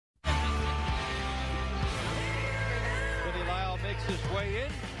makes his way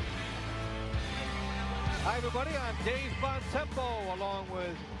in. Hi, everybody. I'm Dave Bontempo, along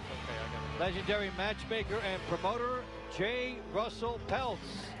with legendary matchmaker and promoter J. Russell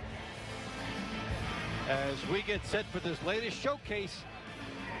Peltz, as we get set for this latest showcase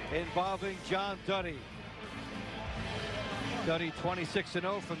involving John Duddy. Duddy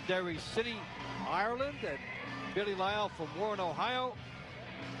 26-0 from Derry City, Ireland, and Billy Lyell from Warren, Ohio.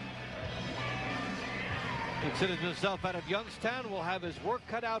 Considers himself out of Youngstown, will have his work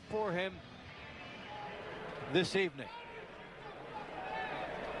cut out for him this evening.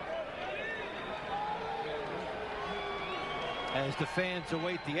 As the fans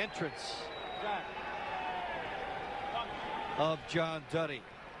await the entrance of John Duddy.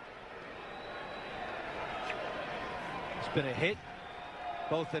 It's been a hit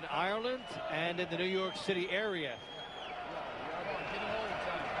both in Ireland and in the New York City area.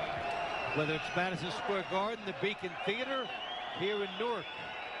 Whether it's Madison Square Garden, the Beacon Theater, here in Newark.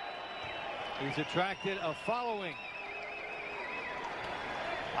 He's attracted a following.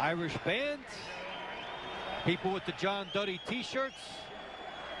 Irish bands, people with the John Duddy t-shirts,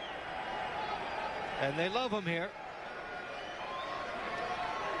 and they love him here.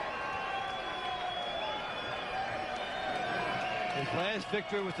 His last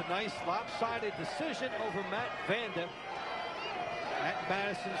victory was a nice lopsided decision over Matt Vanda at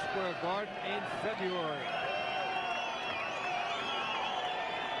Madison Square Garden in February.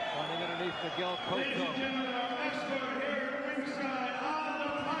 Running underneath Miguel Cotto. Ladies and gentlemen, our escort here at ringside on the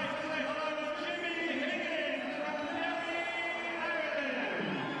mic. Say hello to Jimmy Higgins from Derry,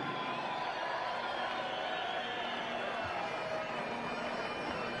 Ireland.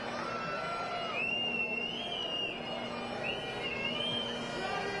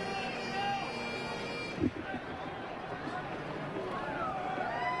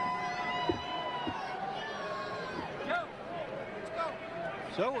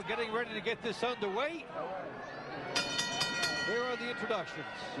 So we're getting ready to get this underway. Here are the introductions.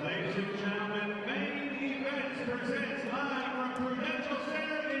 Ladies and gentlemen, Main Events presents live from Prudential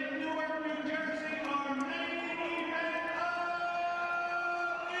Center in Newark, New Jersey, our main event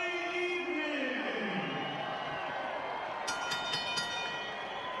of the evening.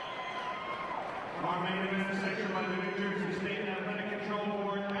 Our main event section by the New Jersey State Athletic Control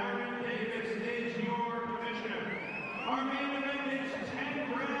Board, Aaron Davis is your commissioner. Our main event is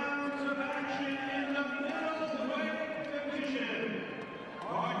 10 rounds of action in the middleweight division.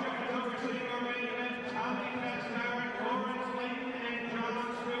 Our judges overseeing our main event, Tommy Castarrett, Lawrence Layton, and John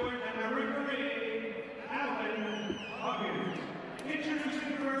Stewart, and the referee, Alan Huggins.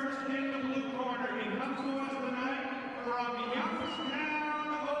 Introducing first in the blue corner, he comes to us tonight from Youngstown,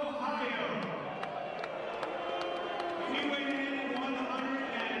 Ohio. He weighed in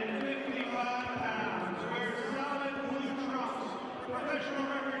 155 pounds, wears solid blue trunks, professional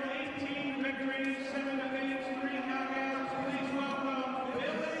record 18 victories, 7 defeats, 3 knockouts. Please welcome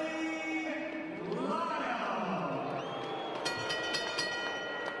Billy Lyell.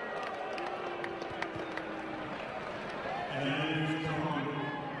 And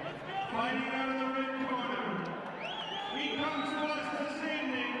fighting out of the red corner, he comes to us this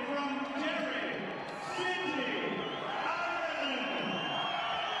evening from Derry City, Ireland.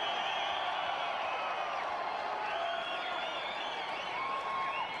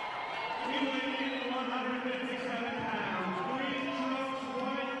 He weighed in 157 pounds, green strokes,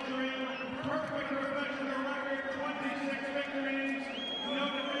 white trim, perfect professional record, 26 victories, no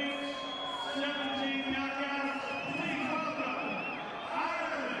defeats, 17 knockouts. Please welcome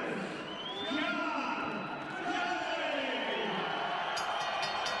Ireland's John Duddy.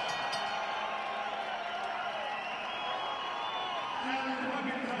 Alan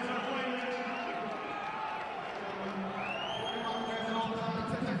Huggins has a appointment.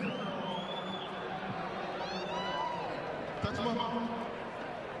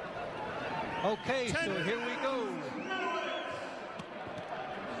 Okay, so here we go.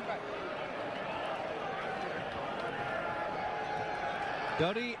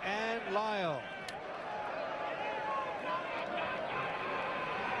 Duddy and Lyell.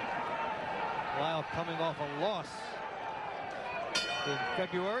 Lyell coming off a loss in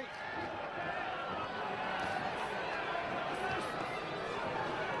February.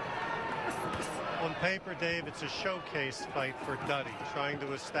 On paper, Dave, it's a showcase fight for Duddy, trying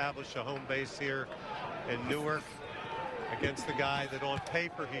to establish a home base here in Newark against the guy that on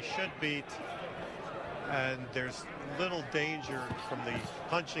paper he should beat. And there's little danger from the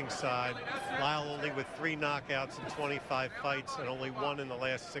punching side. Lyell only with 3 knockouts in 25 fights and only 1 in the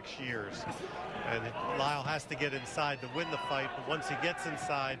last 6 years. And Lyell has to get inside to win the fight, but once he gets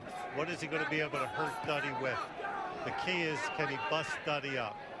inside, what is he going to be able to hurt Duddy with? The key is, can he bust Duddy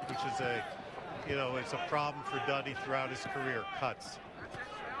up, which is it's a problem for Duddy throughout his career, cuts.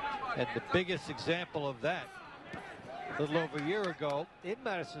 And the biggest example of that, a little over a year ago in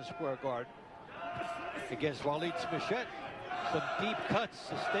Madison Square Garden against Waleed Smichet. Some deep cuts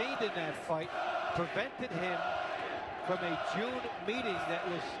sustained in that fight prevented him from a June meeting that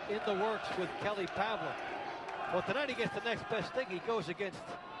was in the works with Kelly Pavlik. Well, tonight he gets the next best thing. He goes against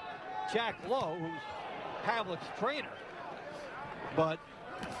Jack Lowe, who's Pavlik's trainer. But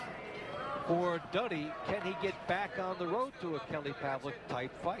for Duddy, can he get back on the road to a Kelly Pavlik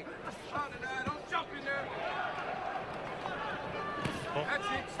type fight?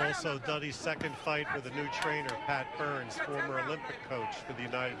 Also, Duddy's second fight with a new trainer, Pat Burns, former Olympic coach for the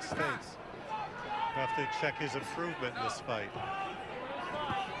United States. We'll have to check his improvement in this fight.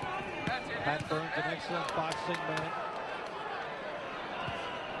 Pat Burns, an excellent boxing man.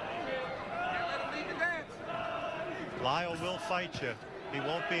 Lyell will fight you. He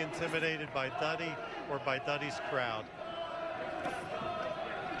won't be intimidated by Duddy or by Duddy's crowd.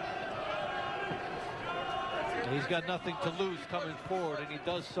 He's got nothing to lose coming forward, and he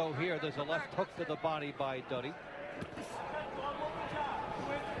does so here. There's a left hook to the body by Duddy.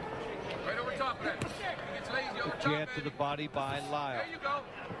 Right over top of that. It's lazy over top, Jab to the body by Lyell. There you go.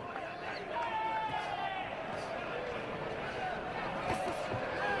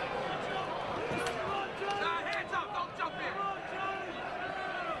 Hands up, don't jump in.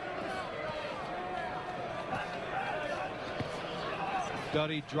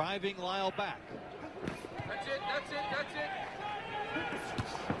 Duddy driving Lyell back. That's it, that's it, that's it.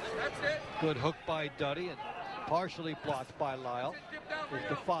 That's it. Good hook by Duddy and partially blocked by Lyell. Is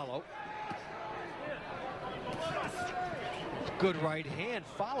the follow. Good right hand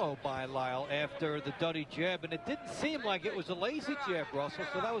follow by Lyell after the Duddy jab, and it didn't seem like it was a lazy jab, Russell,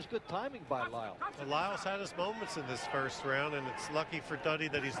 so that was good timing by Lyell. Well, Lyell's had his moments in this first round, and it's lucky for Duddy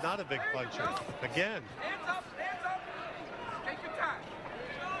that he's not a big puncher. Again. Hands up, hands up. Take your time.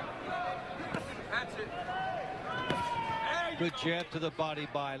 That's it. Good jab to the body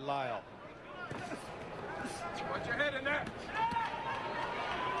by Lyell. Put your head in there.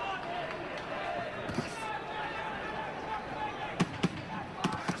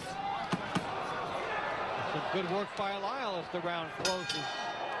 Some good work by Lyell as the round closes.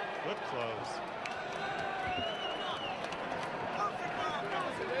 Good close.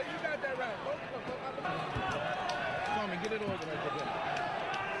 You got that right. Come on, get it organized.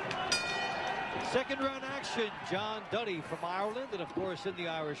 Second round action, John Duddy from Ireland, and of course in the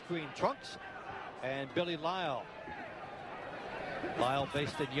Irish green trunks, and Billy Lyell. Lyell,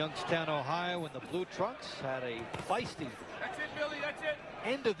 based in Youngstown, Ohio, in the blue trunks, had a feisty That's it, Billy, that's it.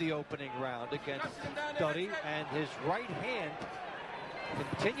 end of the opening round against Duddy, and his right hand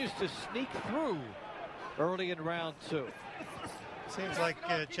continues to sneak through early in round two. Seems like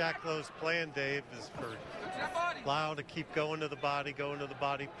Jack Lowe's plan, Dave, is for Lyell to keep going to the body,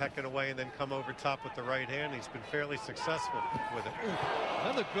 pecking away, and then come over top with the right hand. He's been fairly successful with it.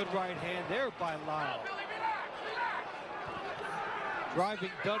 Another good right hand there by Lyell. Driving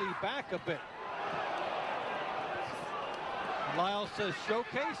Duddy back a bit. Lyell says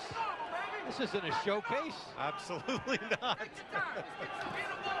showcase. This isn't a showcase. Absolutely not.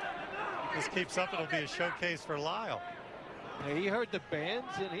 This keeps up, it'll be a showcase for Lyell. He heard the bands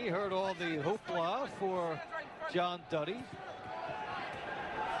and he heard all the hoopla for John Duddy.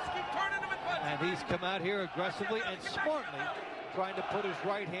 And he's come out here aggressively and smartly trying to put his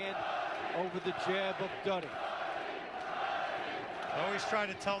right hand over the jab of Duddy. I always try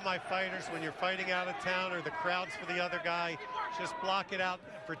to tell my fighters, when you're fighting out of town or the crowd's for the other guy, just block it out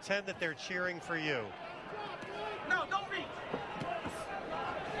and pretend that they're cheering for you. No, don't reach.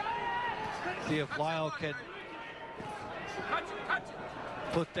 See if Lyell can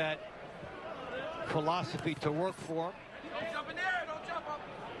put that philosophy to work for him. Don't jump in there, don't jump up.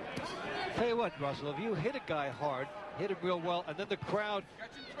 Tell you what, Russell, if you hit a guy hard, hit him real well, and then the crowd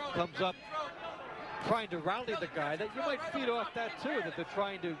comes up trying to rally the guy, that you might feed off that too, that they're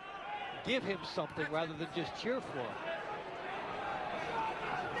trying to give him something rather than just cheer for him.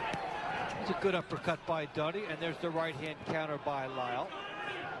 It's a good uppercut by Duddy, and there's the right hand counter by Lyell.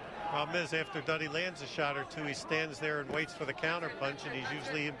 Problem is, after Duddy lands a shot or two, he stands there and waits for the counter punch, and he's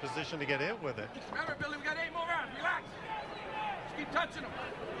usually in position to get hit with it. Remember, Billy, we got 8 more rounds. Relax. Just keep touching him.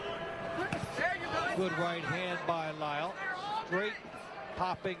 There you go. Good right hand by Lyell. Straight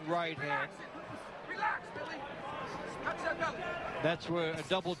popping right hand. Relax, Billy. Touch that belly. That's where a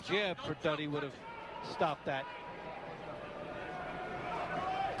double jab for Duddy would have stopped that.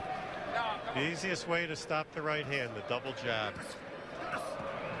 The easiest way to stop the right hand, the double jab.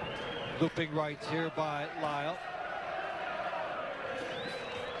 Looping rights here by Lyell.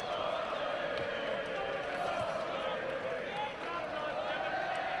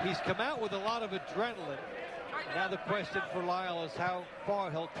 He's come out with a lot of adrenaline. Now the question for Lyell is how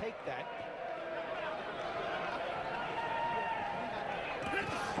far he'll take that.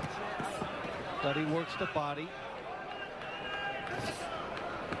 Duddy works the body.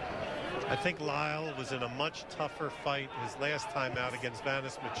 I think Lyell was in a much tougher fight his last time out against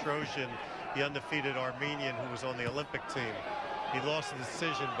Vanis Mitrosian, the undefeated Armenian who was on the Olympic team. He lost the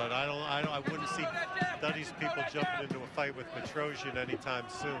decision, but I wouldn't see Duddy's people jumping into a fight with Mitrosian anytime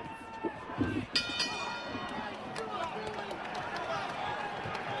soon.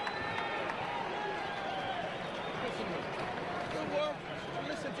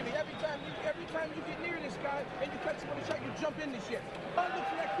 Listen to me. Every time you get near this guy and you catch him on the shot, you jump in this shit. Don't look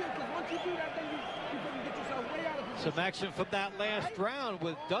for that kill, because once you do that, then you get yourself way out of position. Some action from that last round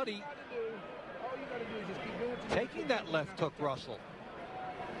with Duddy taking that left hook, Russell.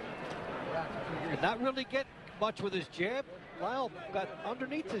 Did not really get much with his jab. Lyell got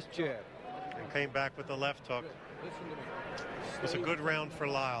underneath his jab. And came back with the left hook. It was a good round for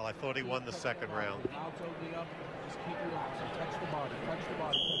Lyell. I thought he won the second round. Just keep relaxing. Touch the body,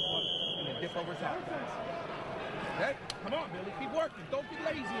 and then dip over top. Okay, come on, Billy. Keep working. Don't be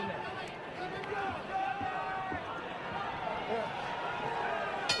lazy in there.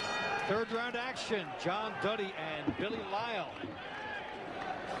 Third round action. John Duddy and Billy Lyell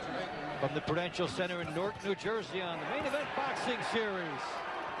from the Prudential Center in Newark, New Jersey on the main event boxing series.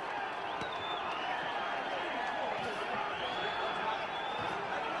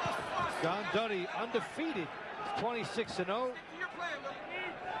 John Duddy undefeated. 26-0.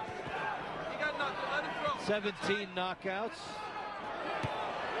 17 knockouts.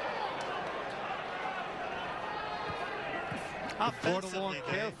 Offensively,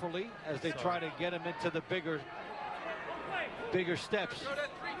 carefully as they try to get him into the bigger steps.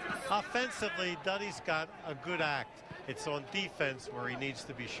 Offensively, Duddy's got a good act. It's on defense where he needs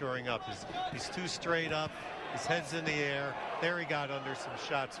to be shoring up. He's too straight up. His head's in the air. There he got under some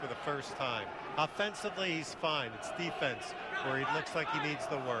shots for the first time. Offensively, he's fine. It's defense where he looks like he needs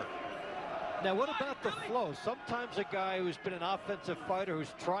the work. Now, what about the flow? Sometimes a guy who's been an offensive fighter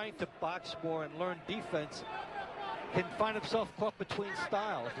who's trying to box more and learn defense can find himself caught between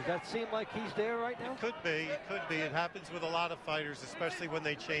styles. Does that seem like he's there right now? Could be. It could be. It happens with a lot of fighters, especially when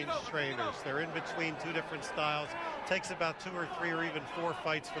they change trainers. They're in between two different styles. It takes about 2 or 3 or even 4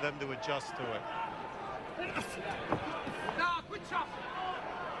 fights for them to adjust to it.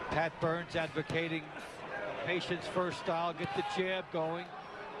 Pat Burns advocating patience first style, get the jab going.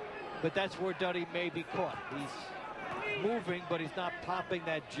 But that's where Duddy may be caught. He's moving, but he's not popping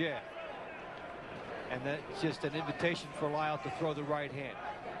that jab. And that's just an invitation for Lyell to throw the right hand.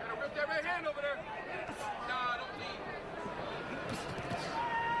 Rip that right hand over there. Nah, don't leave.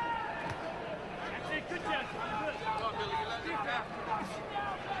 That's it. Good job. Come on, Billy. You let me back.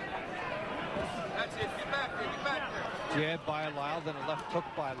 That's it. Get back there. Get back there. Jab by Lyell, then a left hook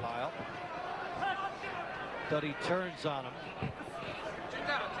by Lyell. Duddy turns on him. Chin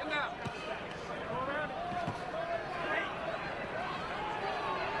down. Chin down.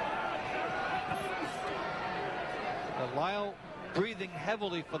 Lyell breathing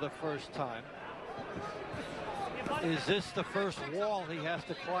heavily for the first time. Is this the first wall he has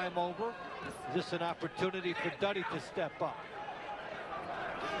to climb over? Is this an opportunity for Duddy to step up?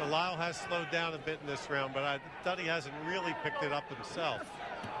 Well, Lyell has slowed down a bit in this round, but Duddy hasn't really picked it up himself.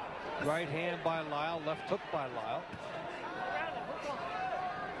 Right hand by Lyell, left hook by Lyell.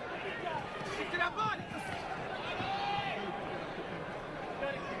 Get to that body.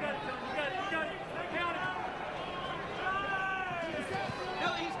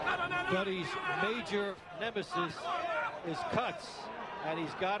 Duddy's major nemesis is cuts, and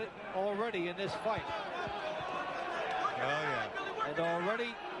he's got it already in this fight. Oh, yeah. And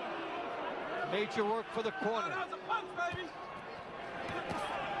already major work for the corner.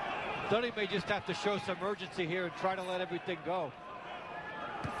 Duddy may just have to show some urgency here and try to let everything go.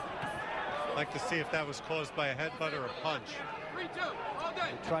 I'd like to see if that was caused by a headbutt or a punch. 3-2, all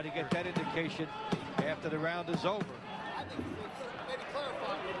day. We'll try to get that indication after the round is over.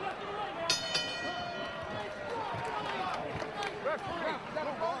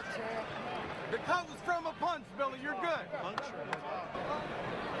 The cut was from a punch, Billy. You're good. Punch.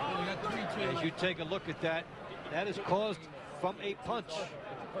 As you take a look at that, that is caused from a punch.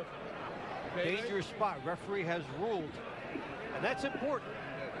 Dangerous spot. Referee has ruled. And that's important.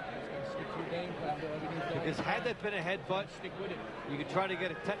 Because had that been a headbutt, you could try to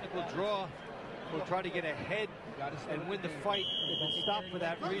get a technical draw or try to get ahead and win the fight if it's stopped for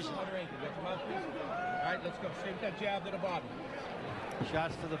that reason. All right, let's go. Save that jab to the body.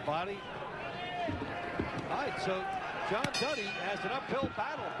 Shots to the body. All right, so John Duddy has an uphill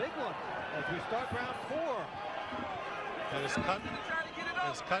battle, big one, as we start round 4. And his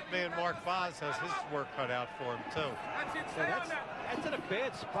cut man Mark Vaz has his work cut out for him too. So that's in a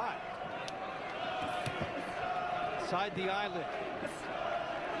bad spot. Inside the eyelid.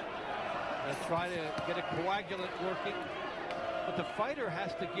 And try to get a coagulant working. But the fighter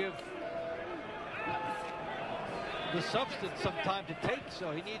has to give the substance some time to take,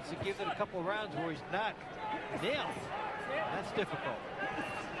 so he needs to give it a couple rounds where he's not nailed. That's difficult.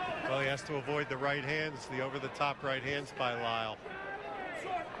 Well, he has to avoid the right hands, the over-the-top right hands by Lyell.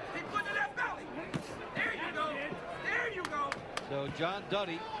 There you go. There you go. So John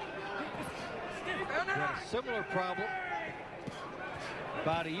Duddy had a similar problem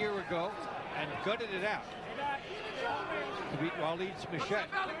about a year ago and gutted it out to beat Waleed Smichet.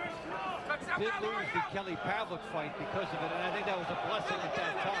 Did lose the Kelly Pavlik fight because of it, and I think that was a blessing at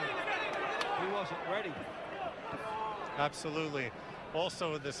that time. He wasn't ready. Absolutely.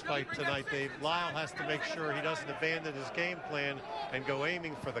 Also in this fight tonight, Dave, Lyell has to make sure he doesn't abandon his game plan and go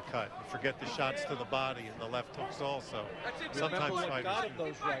aiming for the cut and forget the shots to the body and the left hooks also. Sometimes fighters got him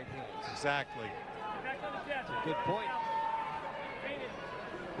those right hands. Exactly. That's a good point.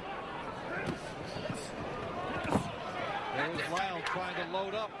 There's Lyell trying to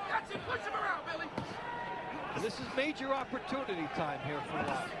load up. Push him around, Billy. And this is major opportunity time here for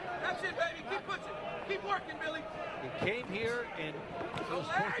Lyell. That's it, baby. Keep pushing. Keep working, Billy. He came here and it was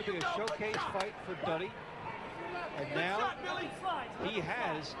supposed to be a showcase fight for Duddy. And now he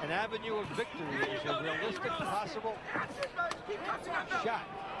has an avenue of victory. It's a realistic, possible shot.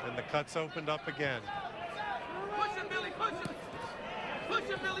 And the cut's opened up again. Push him, Billy. Push him. Push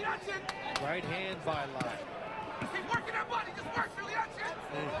him, Billy. That's it. Right hand by Lyell. Keep working that body. Just work, Billy. That's it.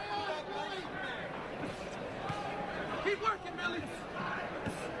 Keep working, Billy.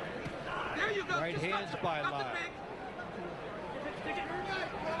 There you go. Right hands by Lyell.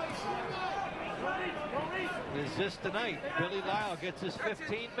 Resist tonight. Billy Lyell gets his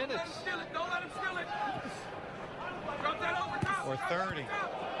 15 minutes. Don't let him steal it. Drop that over top. Or 30. There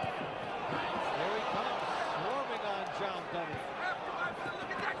he comes, swarming on John Duddy.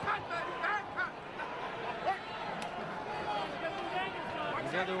 Look at that cut, baby. That cut.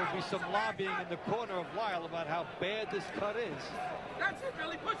 You know there will be some lobbying in the corner of Lyell about how bad this cut is. That's it,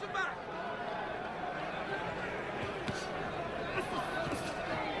 Billy. Push him back.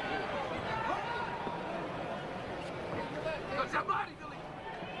 That body, Billy.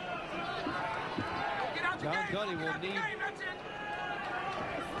 John Duddy will need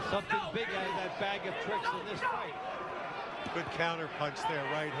something big out of that bag of tricks in this fight. Good counter punch there,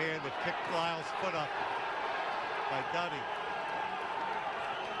 right hand that kicked Lyell's foot up by Duddy.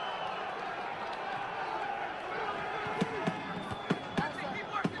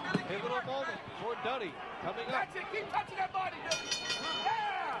 Pivotal moment for Duddy coming up. That's it. Keep touching that body, Billy.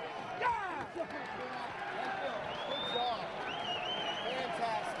 Yeah! Yeah! Good job.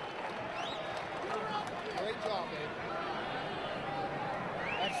 Fantastic. Great job, babe.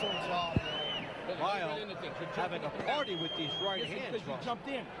 Excellent job, man. Lyell having a party with these right hands. You jumped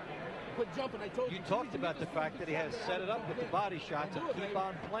in. Quit jumping. I told you. You talked about the fact that he has set it up with the body shots and keep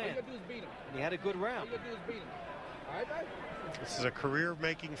on playing. All you gotta do is beat him. And he had a good round. All you gotta do is beat him. All right, babe? This is a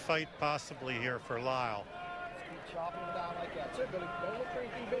career-making fight possibly here for Lyell. Just keep chopping him down like that. That's it, Billy. Don't look for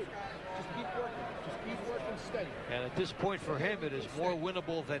anything big. Just keep working. Just keep working steady. And at this point for him, it is more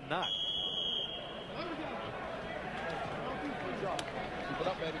winnable than not. Good job. Keep it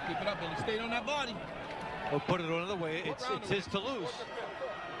up, baby. Keep it up, Billy. Stay on that body. Or put it another way, it's his to lose.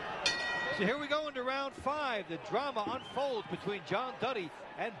 So here we go into round 5. The drama unfolds between John Duddy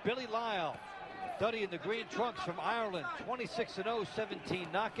and Billy Lyell. Duddy in the green trunks from Ireland, 26-0, 17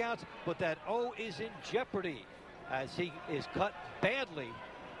 knockouts, but that O is in jeopardy as he is cut badly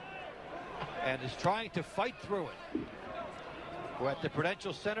and is trying to fight through it. We're at the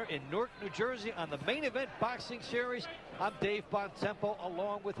Prudential Center in Newark, New Jersey on the main event boxing series. I'm Dave Bontempo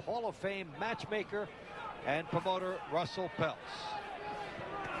along with Hall of Fame matchmaker and promoter Russell Peltz.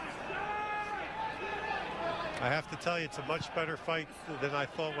 I have to tell you, it's a much better fight than I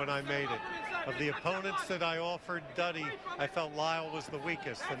thought when I made it. Of the opponents that I offered Duddy, I felt Lyell was the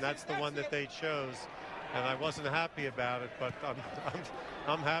weakest, and that's the one that they chose. And I wasn't happy about it, but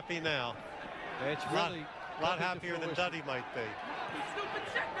I'm happy now. It's a really lot happier than Duddy might be.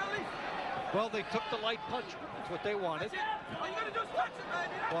 Well, they took the light punch. That's what they wanted. All you gotta do is touch it,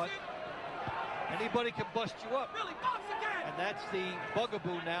 baby. That's But it. anybody can bust you up. Billy, box again. And that's the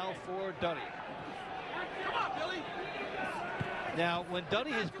bugaboo now for Duddy. Come on, Billy. Now, when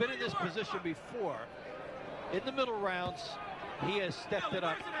Duddy has been in this position before, in the middle rounds, he has stepped it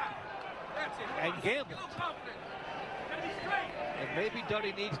up That's it. and gambled. And maybe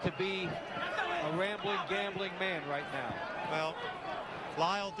Duddy needs to be a rambling, gambling man right now. Well,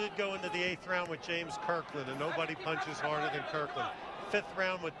 Lyell did go into the 8th round with James Kirkland, and nobody punches harder than Kirkland. 5th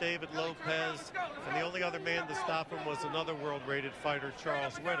round with David Lopez, and the only other man to stop him was another world-rated fighter,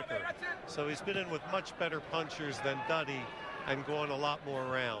 Charles Whitaker. So he's been in with much better punchers than Duddy and gone a lot more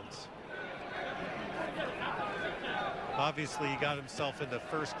rounds. Obviously, he got himself into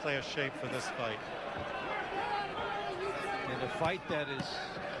first-class shape for this fight. In a fight that is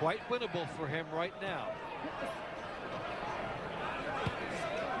quite winnable for him right now.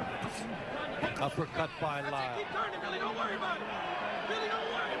 Uppercut by Lyell. Keep turning, Billy. Don't worry about it. Billy,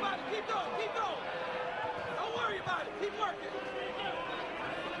 don't worry about it. Keep going. Keep going. Don't worry about it. Keep working.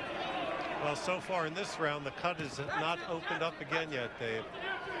 Well, so far in this round, the cut is not opened up again yet, Dave.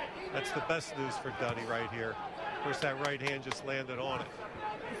 That's the best news for Duddy right here. Of course, that right hand just landed on it.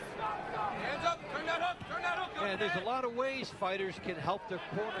 Hands up. Turn that up. Turn that up. And there's a lot of ways fighters can help their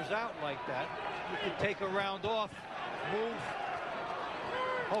corners out like that. You can take a round off, move,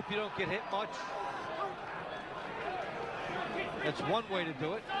 hope you don't get hit much. That's one way to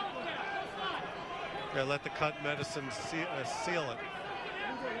do it. Yeah, let the cut medicine seal it.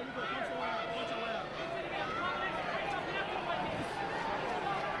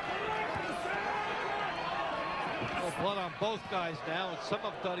 Well, blood on both guys now, and some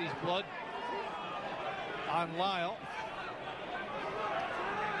of Duddy's blood on Lyell.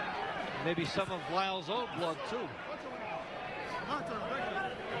 Maybe some of Lyell's own blood, too.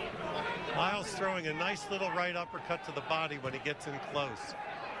 Lyell's throwing a nice little right uppercut to the body when he gets in close.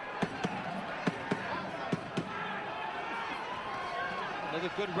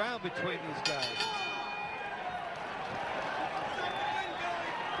 Another good round between these guys.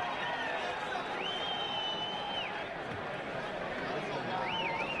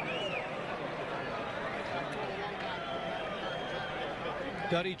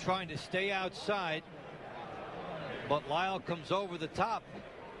 Duddy trying to stay outside, but Lyell comes over the top.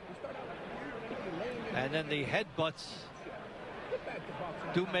 And then the headbutts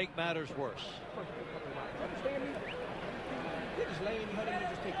do make matters worse. Understand me? You're just laying here and you're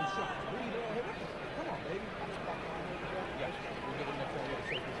just taking shots. What are you doing here? Come on, baby. Yes, we'll get him next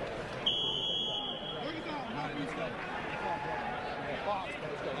time. Where you going? No, let's go. Let's go.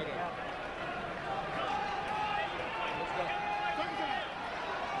 Let's go.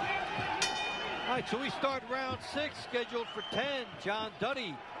 All right, so we start round 6, scheduled for 10. John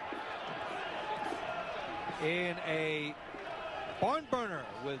Duddy in a barn burner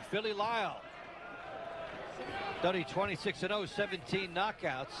with Billy Lyell. Duddy 26-0, 17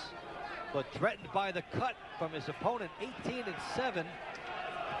 knockouts, but threatened by the cut from his opponent, 18-7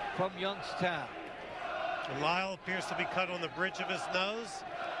 from Youngstown. And Lyell appears to be cut on the bridge of his nose.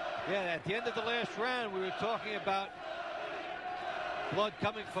 Yeah, at the end of the last round, we were talking about blood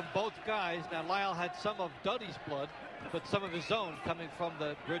coming from both guys. Now, Lyell had some of Duddy's blood, but some of his own coming from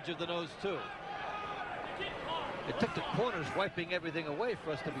the bridge of the nose, too. It took the corners wiping everything away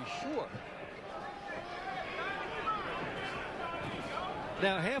for us to be sure.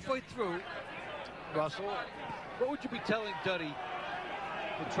 Now, halfway through, Russell, what would you be telling Duddy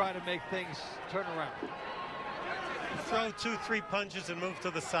to try to make things turn around? Throw 2-3 punches and move to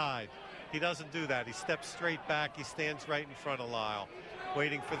the side. He doesn't do that. He steps straight back. He stands right in front of Lyell,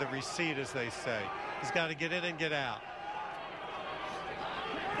 waiting for the receipt, as they say. He's got to get in and get out.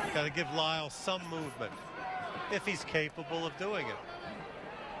 Got to give Lyell some movement, if he's capable of doing it.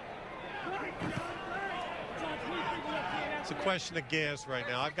 It's a question of gas right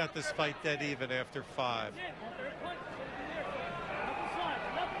now. I've got this fight dead even after 5.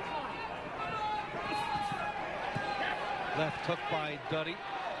 Left hook by Duddy.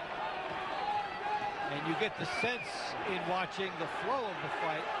 And you get the sense in watching the flow of the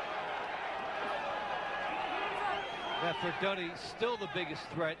fight that for Duddy, still the biggest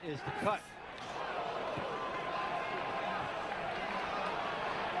threat is the cut.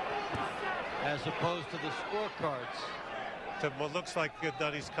 As opposed to the scorecards. To what looks like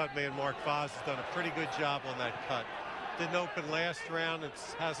Duddy's cut man, Mark Vaz, has done a pretty good job on that cut. Didn't open last round. It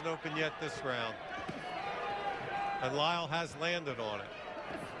hasn't opened yet this round. And Lyell has landed on it.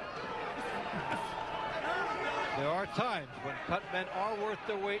 There are times when cut men are worth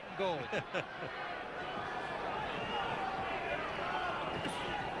their weight in gold. That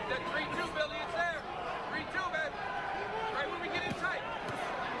 3-2, Billy, it's there. 3-2, baby. Right when we get in tight.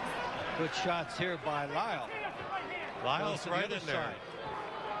 Good shots here by Lyell. Lyell's right in there. Side.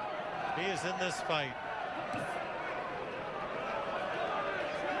 He is in this fight.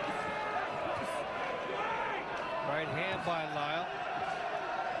 Right hand by Lyell.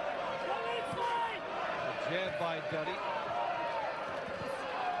 jab by Duddy.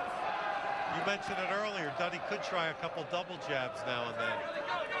 You mentioned it earlier. Duddy could try a couple double jabs now and then.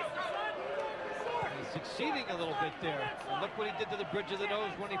 He's succeeding a little bit there. And look what he did to the bridge of the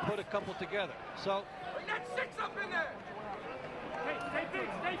nose when he put a couple together. So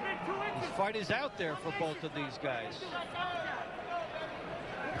this fight is out there for both of these guys.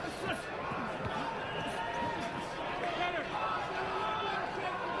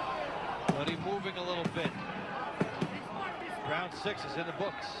 Duddy moving a little bit. Round 6 is in the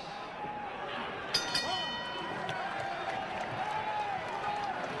books.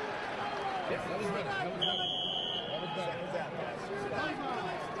 That was better. That was better.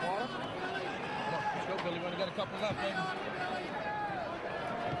 Let's go, Billy. We only got a couple left, baby.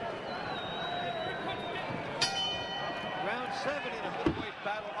 Round 7 in a middleweight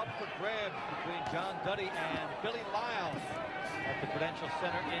battle up for grabs between John Duddy and Billy Lyell at the Prudential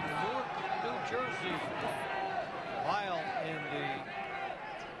Center in Newark, New Jersey. Lyell in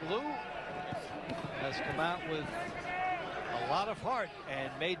the blue has come out with a lot of heart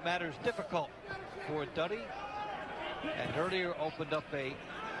and made matters difficult for Duddy, and earlier opened up a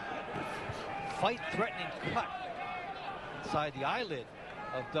fight-threatening cut inside the eyelid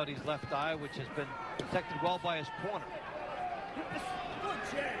of Duddy's left eye, which has been protected well by his corner.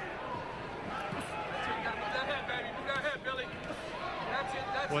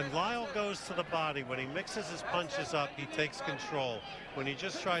 When Lyell goes to the body, when he mixes his punches up, he takes control. When he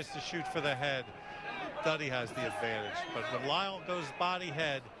just tries to shoot for the head, Duddy has the advantage. But when Lyell goes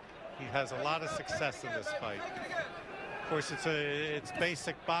body-head, he has a lot of success in this fight. Of course, it's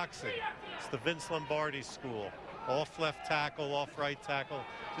basic boxing. It's the Vince Lombardi school. Off left tackle, off right tackle.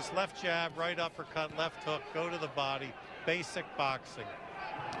 Just left jab, right uppercut, left hook, go to the body. Basic boxing.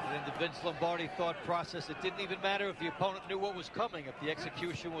 And in the Vince Lombardi thought process, it didn't even matter if the opponent knew what was coming, if the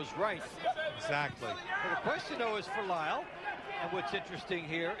execution was right. Exactly. Well, the question, though, is for Lyell. And what's interesting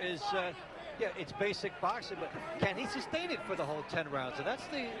here is, yeah, it's basic boxing, but can he sustain it for the whole 10 rounds? And that's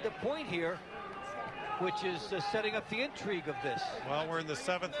the point here, which is setting up the intrigue of this. Well, we're in the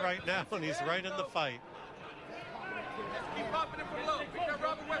 7th right now, and he's right in the fight. Keep popping it from low. Pick that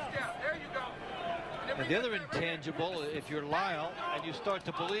Robert West down. There you go. And the other intangible, if you're Lyell and you start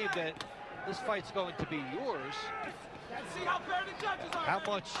to believe that this fight's going to be yours, how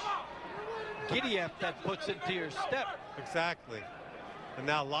much giddy-up that puts into your step. Exactly. And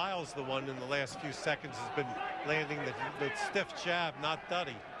now Lyle's the one in the last few seconds has been landing the stiff jab, not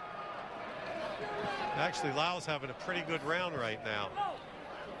Duddy. Actually, Lyle's having a pretty good round right now.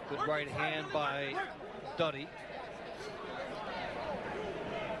 Good right hand by Duddy.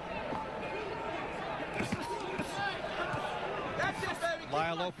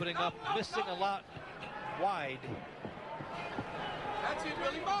 Lyell opening up, missing a lot wide. That's it,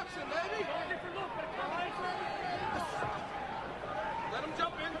 Billy. Boxing, baby. Let him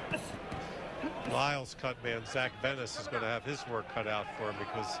jump in. Lyle's cut man, Zach Venice, is going to have his work cut out for him,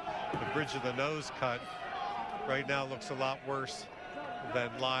 because the bridge of the nose cut right now looks a lot worse than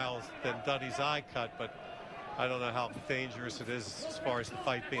Duddy's eye cut, but I don't know how dangerous it is as far as the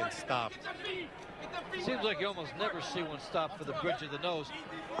fight being stopped. Seems like you almost never see one stop for the bridge of the nose,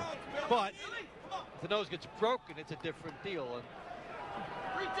 but if the nose gets broken, it's a different deal.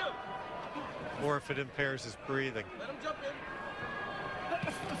 Or if it impairs his breathing. Let him jump in.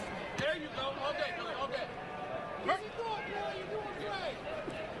 There you go. All day, Billy. All day. Where you going, boy? You doing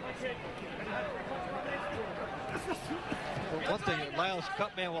great. Well, one thing, Lyle's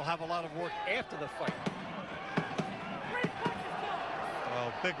cut man will have a lot of work after the fight.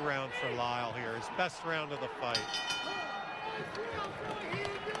 Well, big round for Lyell here. His best round of the fight.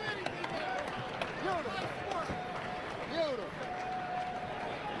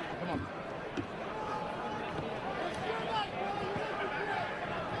 Come on.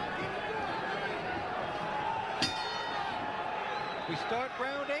 We start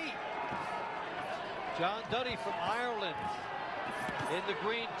round 8. John Duddy from Ireland in the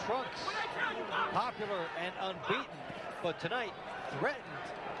green trunks. Popular and unbeaten, but tonight threatened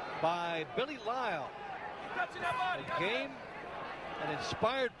by Billy Lyell. A game, an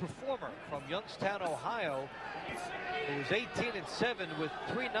inspired performer from Youngstown, Ohio, who was 18-7 with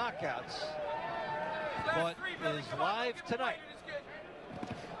 3 knockouts, but is live tonight.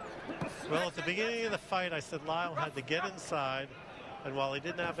 Well, at the beginning of the fight, I said Lyell had to get inside, and while he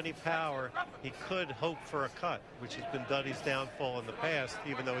didn't have any power, he could hope for a cut, which has been Duddy's downfall in the past,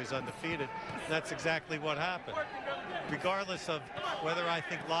 even though he's undefeated. And that's exactly what happened. Regardless of whether I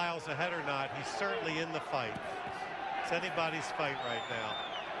think Lyell's ahead or not, he's certainly in the fight. It's anybody's fight right now.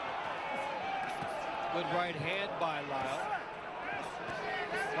 Good right hand by Lyell.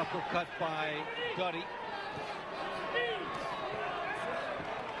 Uppercut by Duddy.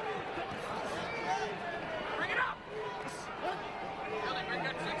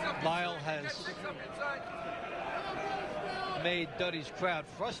 Lyell has made Duddy's crowd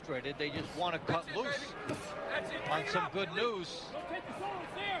frustrated. They just want to cut loose on some good news.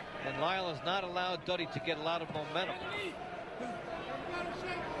 And Lyell has not allowed Duddy to get a lot of momentum.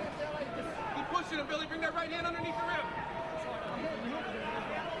 Keep pushing him, Billy. Bring that right hand underneath the rib.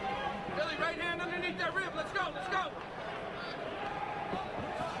 Billy, right hand underneath that rib. Let's go, let's go.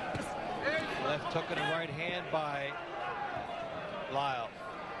 Left hook and a right hand by Lyell.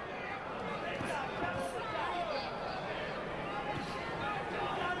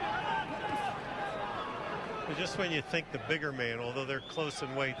 Just when you think the bigger man, although they're close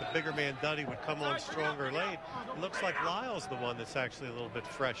in weight, the bigger man Duddy would come on stronger late. It looks like Lyell's the one that's actually a little bit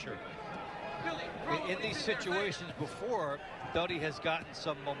fresher. In these situations before, Duddy has gotten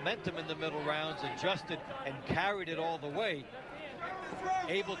some momentum in the middle rounds, adjusted and carried it all the way,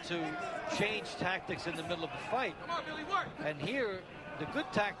 able to change tactics in the middle of the fight. And here, the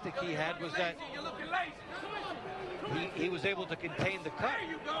good tactic he had was that he was able to contain the cut,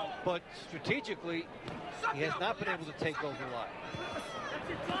 but strategically, he has not been able to take over Lyell.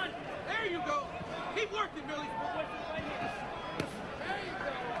 There you go. Keep working, Billy.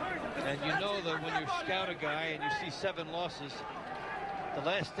 And you know that when you scout a guy and you see 7 losses, the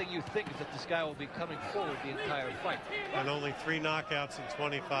last thing you think is that this guy will be coming forward the entire fight. And only 3 knockouts in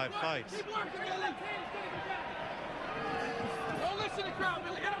 25 fights. Keep working, Billy. Don't listen to the crowd,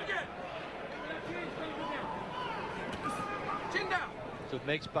 Billy. Hit him again. Chin down. So it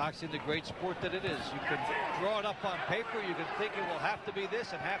makes boxing the great sport that it is. You can draw it up on paper. You can think it will have to be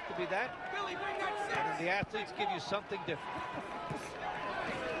this and have to be that. Billy, bring that six. And then the athletes give you something different.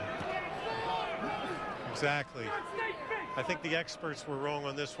 Exactly. I think the experts were wrong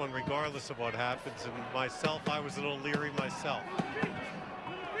on this one, regardless of what happens. And myself, I was a little leery myself.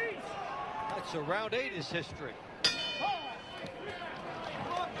 So round 8 is history.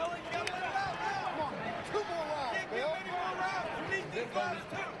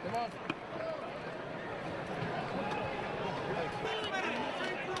 Come on.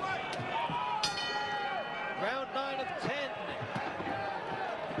 Round 9 of 10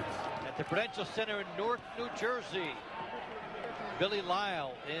 at the Prudential Center in Newark, New Jersey. Billy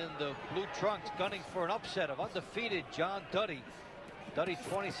Lyell in the blue trunks, gunning for an upset of undefeated John Duddy. Duddy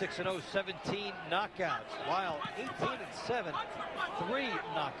 26-0, 17 knockouts. Lyell 18-7, 3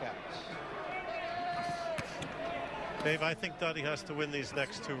 knockouts. Dave, I think Duddy has to win these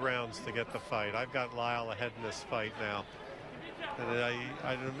next 2 rounds to get the fight. I've got Lyell ahead in this fight now.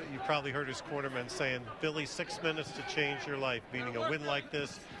 And you probably heard his cornerman saying, Billy, 6 minutes to change your life, meaning a win like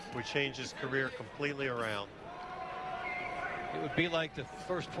this would change his career completely around. It would be like the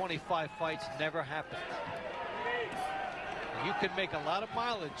first 25 fights never happened. You can make a lot of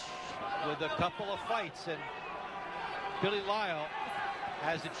mileage with a couple of fights, and Billy Lyell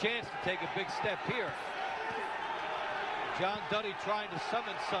has a chance to take a big step here. John Duddy trying to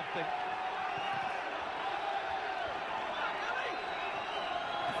summon something.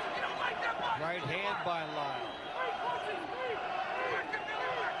 Right hand by Lyell.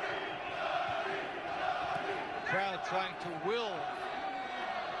 Crowd trying to will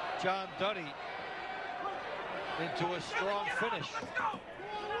John Duddy into a strong finish.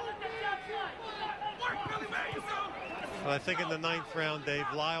 Well, I think in the 9th round, Dave,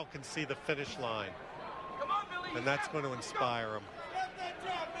 Lyell can see the finish line. And that's going to inspire him.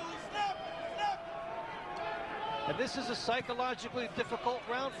 And this is a psychologically difficult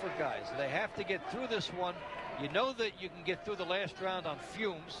round for guys. They have to get through this one. You know that you can get through the last round on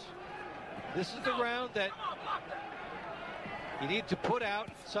fumes. This is the round that you need to put out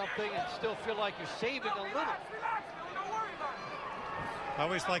something and still feel like you're saving a little. I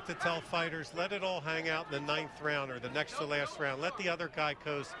always like to tell fighters, let it all hang out in the 9th round or the next to last round. Let the other guy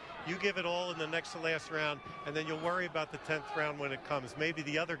coast. You give it all in the next to last round, and then you'll worry about the 10th round when it comes. Maybe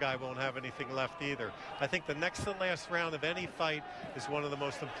the other guy won't have anything left either. I think the next to last round of any fight is one of the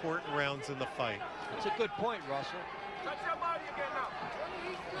most important rounds in the fight. That's a good point, Russell.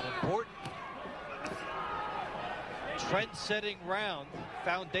 An important trend-setting round,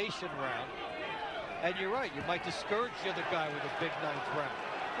 foundation round. And you're right, you might discourage the other guy with a big 9th round.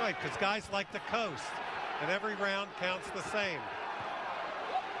 Right, because guys like to coast, and every round counts the same.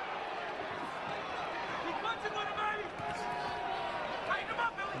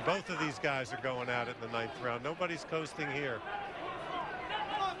 And both of these guys are going at it in the 9th round. Nobody's coasting here.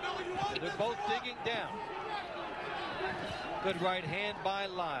 They're both digging down. Good right hand by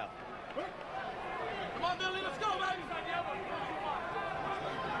Lyell. Come on, Billy, let's go, baby.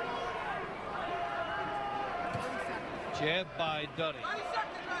 Jab by Duddy. 30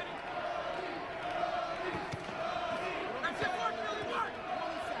 seconds, ready. That's it, work, Billy, work.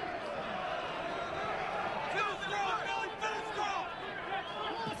 Finish strong, Billy, finish strong.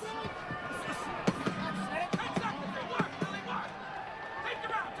 10 seconds, work, Billy, work. Take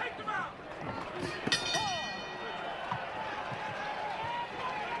them out, take them out.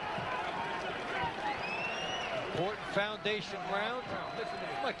 Important foundation round.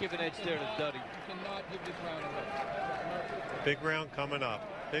 Might give an edge there to Duddy. You cannot give this round away. Big round coming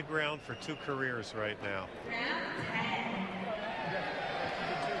up. Big round for 2 careers right now.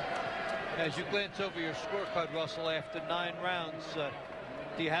 As you glance over your scorecard, Russell, after 9 rounds,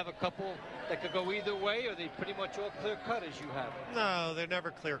 do you have a couple that could go either way, or are they pretty much all clear cut as you have? No, they're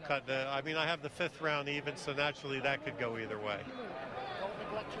never clear cut. I mean, I have the 5th round even, so naturally that could go either way. Don't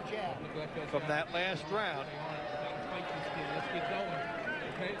neglect your jab. From that last round, Let's get going.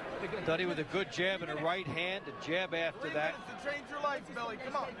 Okay? Duddy with a good jab and a right hand, a jab after that. To change your life, Billy,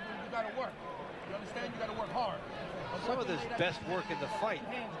 come on. You got to work. You understand? You got to work hard. Some of his best work in the fight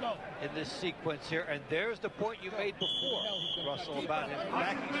Hands go. in this sequence here, and there's the point you made before, Russell, about him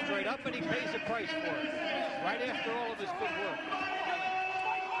backing straight up, and he pays the price for it right after all of his good work.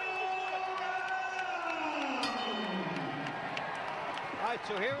 All right,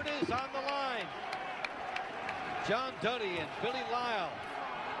 so here it is on the line. John Duddy and Billy Lyell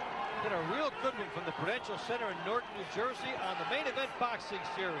did a real good one from the Prudential Center in Newark, New Jersey on the main event boxing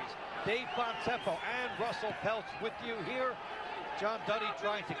series. Dave Bontempo and Russell Peltz with you here. John Duddy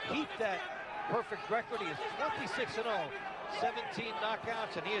trying to keep that perfect record. He is 26-0, 17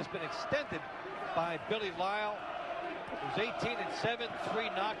 knockouts, and he has been extended by Billy Lyell, who's 18-7, 3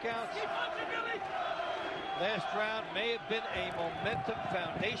 knockouts. Last round may have been a momentum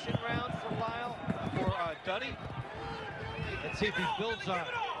foundation round for Lyell, for Duddy. Let's see if he builds on it.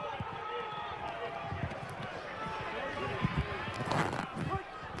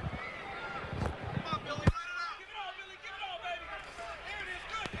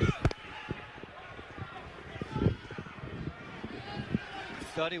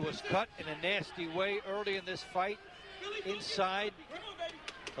 Duddy was cut in a nasty way early in this fight, inside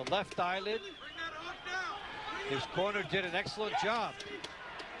the left eyelid. His corner did an excellent job.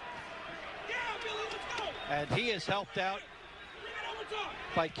 And he has helped out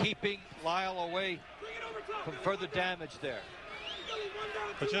by keeping Lyell away from further damage there.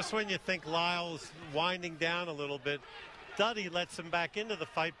 But just when you think Lyle's winding down a little bit, Duddy lets him back into the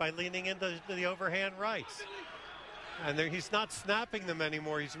fight by leaning into the overhand rights. And he's not snapping them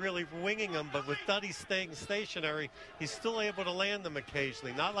anymore. He's really winging them. But with Duddy staying stationary, he's still able to land them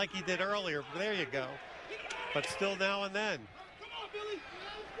occasionally. Not like he did earlier. But there you go. But still now and then.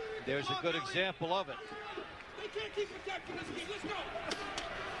 There's a good example of it. They can't keep protecting this kid. Let's go.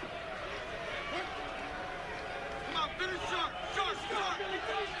 Come on, finish short. Short, short.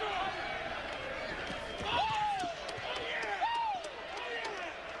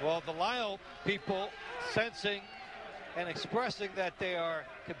 Well, the Lyell people sensing and expressing that they are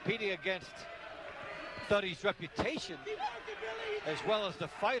competing against Duddy's reputation as well as the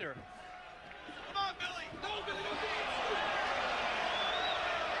fighter. Come on, Billy. No, Billy,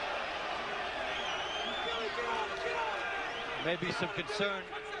 don't get Maybe some concern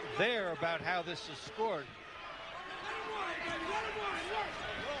there about how this is scored.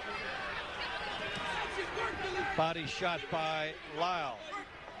 Body shot by Lyell.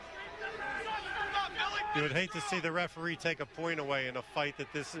 You would hate to see the referee take a point away in a fight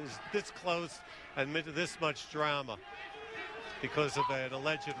that this is this close and this much drama because of an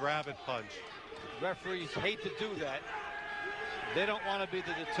alleged rabbit punch. Referees hate to do that. They don't want to be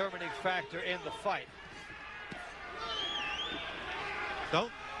the determining factor in the fight.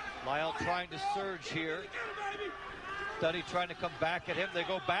 Nope. Lyell trying to surge here. Duddy trying to come back at him. They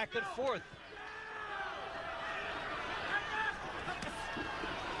go back and forth.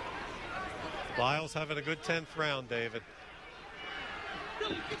 Lyle's having a good 10th round, David.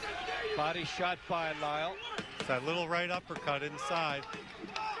 Body shot by Lyell. It's that little right uppercut inside.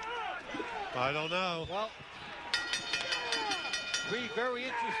 I don't know. Well, 3 very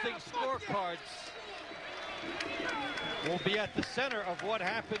interesting scorecards will be at the center of what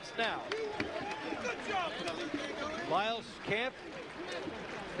happens now. Lyell's camp,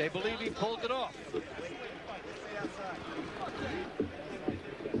 they believe he pulled it off.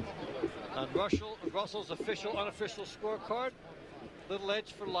 On Russell's official, unofficial scorecard, little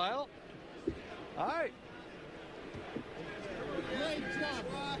edge for Lyell. All right. Great job,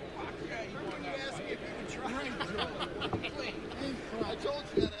 Rock. I told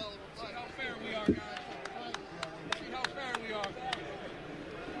you that hell of a fight. How fair we are, guys. See how fair we are.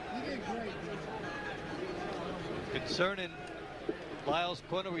 You did great. Concern in Lyell's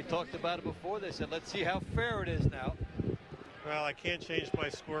corner, we talked about it before. They said, let's see how fair it is now. Well, I can't change my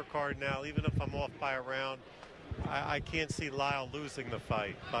scorecard now, even if I'm off by a round. I can't see Lyell losing the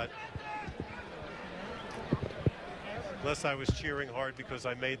fight, but unless I was cheering hard because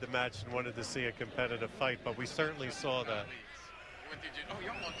I made the match and wanted to see a competitive fight, but we certainly saw that.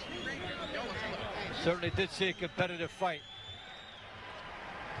 Certainly did see a competitive fight.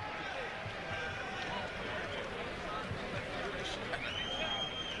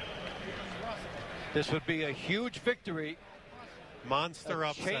 This would be a huge victory. Monster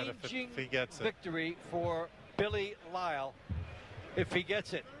upset if he gets it. Victory for Billy Lyell if he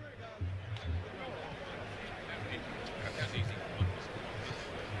gets it.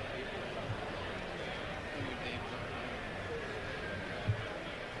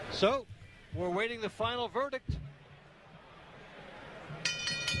 So, we're waiting the final verdict.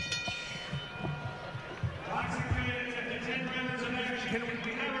 Can we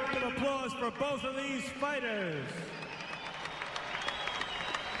have a round of applause for both of these fighters?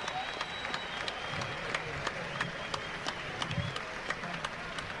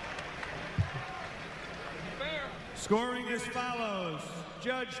 Scoring as follows.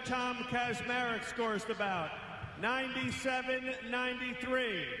 Judge Tom Kazmarek scores the bout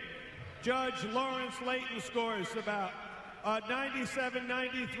 97-93. Judge Lawrence Layton scores the bout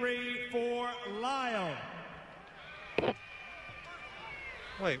 97-93 for Lyell.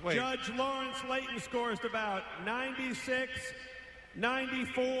 Wait. Judge Lawrence Layton scores the bout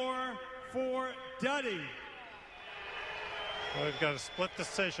 96-94 for Duddy. Well, we've got a split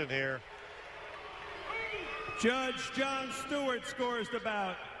decision here. Judge John Stewart scores the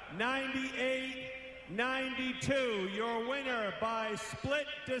bout 98-92. Your winner by split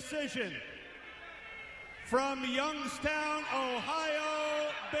decision. From Youngstown, Ohio,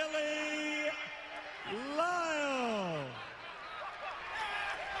 Billy Lyell.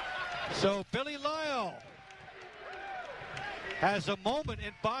 So Billy Lyell has a moment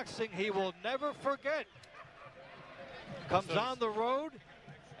in boxing he will never forget. Comes on the road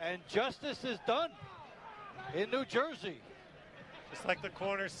and justice is done in New Jersey. Just like the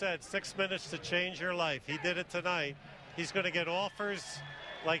corner said, 6 minutes to change your life. He did it tonight. He's going to get offers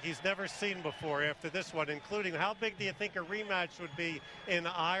like he's never seen before after this one, including how big do you think a rematch would be in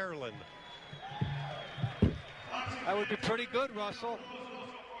Ireland? That would be pretty good, Russell.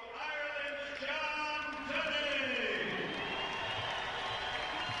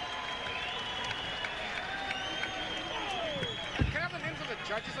 Can I have the names of the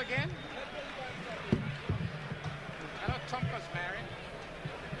judges again? I know Tomka's married.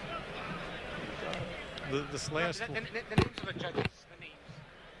 This last the names of the judges. The names.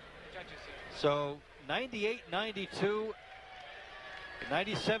 Judges here. So 98-92,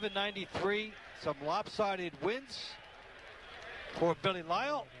 97-93, some lopsided wins for Billy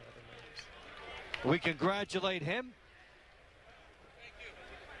Lyell. We congratulate him.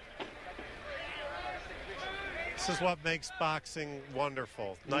 This is what makes boxing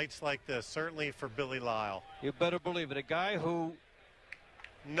wonderful. Nights like this, certainly for Billy Lyell. You better believe it. A guy who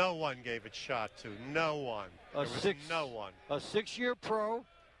no one gave it shot to. No one. No one. A 6-year pro,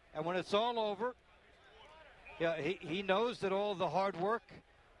 and when it's all over, yeah, he knows that all the hard work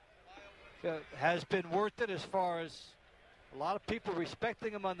has been worth it, as far as a lot of people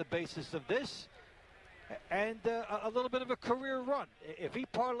respecting him on the basis of this, and a little bit of a career run. If he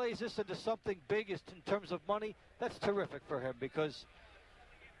parlays this into something big in terms of money, that's terrific for him, because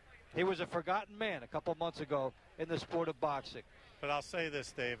he was a forgotten man a couple months ago in the sport of boxing. But I'll say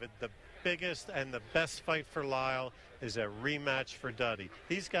this, David, the biggest and the best fight for Lyell is a rematch for Duddy.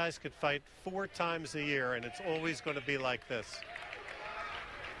 These guys could fight 4 times a year, and it's always going to be like this.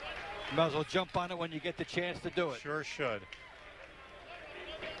 You might as well jump on it when you get the chance to do it. Sure should.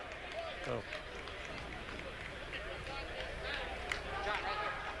 Oh.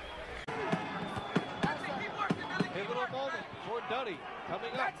 Pivotal moment for Duddy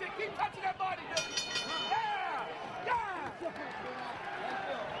coming up. That's it. Keep touching that body. Yeah. Yeah. Good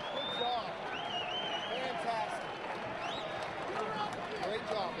job. Fantastic. Great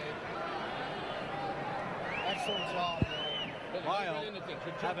job, babe. Excellent job, man. Lyell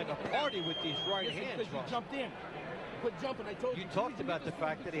having a party with these right hands. You jumped in. Quit jumping. I told you. You talked about the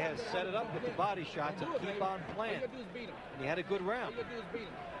fact that he has set it up with the body shots and keep on playing. All you gotta do is beat him. And he had a good round. All you gotta do is beat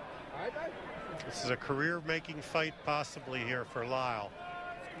him. All right, guys? This is a career-making fight possibly here for Lyell.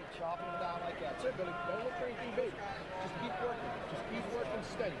 Just keep chopping him down like that. That's it, Billy. Don't look for anything big. Just keep working. Just keep working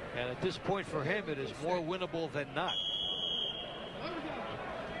steady. And at this point for him, it is more winnable than not. Good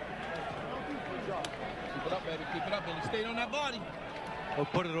job. Keep it up, baby. Keep it up, Billy. Stay on that body. We'll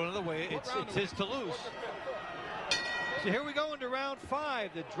put it another way. It's his to lose. So here we go into round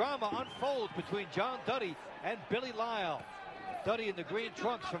 5. The drama unfolds between John Duddy and Billy Lyell. Duddy in the green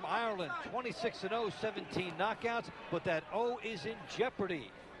trunks from Ireland, 26-0, 17 knockouts, but that O is in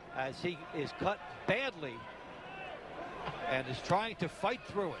jeopardy as he is cut badly and is trying to fight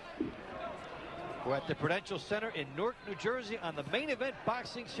through it. We're at the Prudential Center in Newark, New Jersey on the main event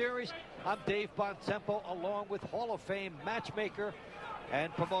boxing series. I'm Dave Bontempo along with Hall of Fame matchmaker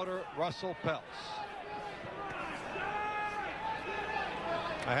and promoter Russell Peltz.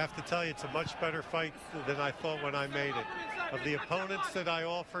 I have to tell you, it's a much better fight than I thought when I made it. Of the opponents that I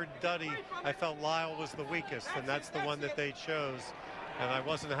offered Duddy, I felt Lyell was the weakest, and that's the one that they chose. And I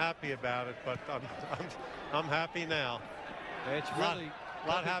wasn't happy about it, but I'm happy now. It's really a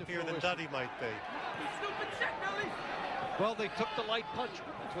lot happier than Duddy might be. Well, they took the light punch.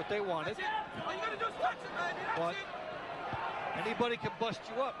 That's what they wanted. But anybody can bust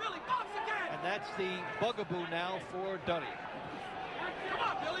you up. And that's the bugaboo now for Duddy.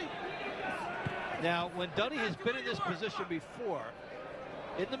 Now, when Duddy has been in this position before,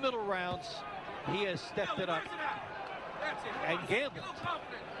 in the middle rounds, he has stepped it up and gambled.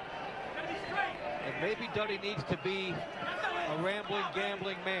 And maybe Duddy needs to be a rambling,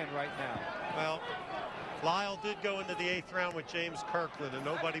 gambling man right now. Well, Lyell did go into the 8th round with James Kirkland, and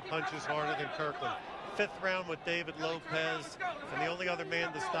nobody punches harder than Kirkland. 5th round with David Lopez, and the only other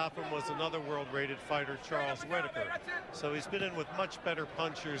man to stop him was another world-rated fighter, Charles Whitaker. So he's been in with much better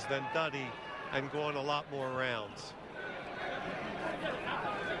punchers than Duddy and gone a lot more rounds.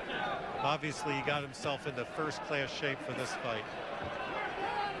 Obviously, he got himself into first-class shape for this fight.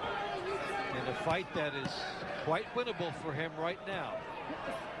 And a fight that is quite winnable for him right now.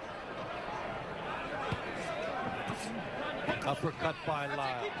 Uppercut by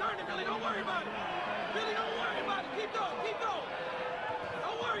Lyell. Keep turning, Billy. Don't worry about it. Billy, don't worry about it. Keep going. Keep going.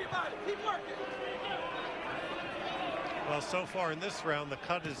 Don't worry about it. Keep working. Well, so far in this round, the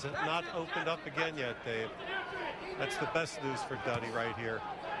cut is not opened up again yet, Dave. That's the best news for Duddy right here.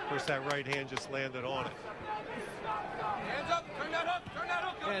 Of course, that right hand just landed on it. Hands up. Turn that up. Turn that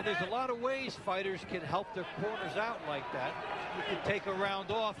up. And there's a lot of ways fighters can help their corners out like that. You can take a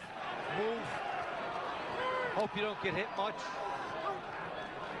round off, move, hope you don't get hit much.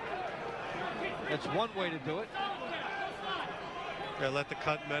 That's one way to do it. Yeah, let the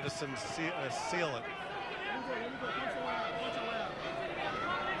cut medicine seal it.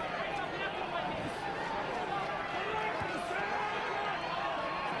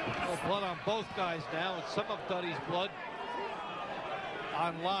 Well, blood on both guys now, and some of Duddy's blood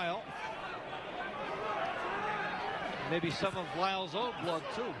on Lyell. Maybe some of Lyell's own blood,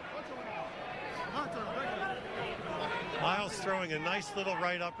 too. Lyell's throwing a nice little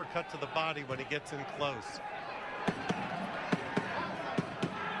right uppercut to the body when he gets in close.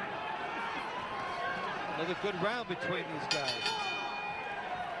 Another good round between these guys.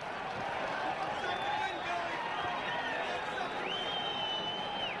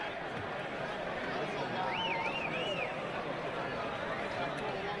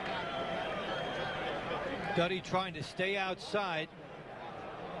 Duddy trying to stay outside,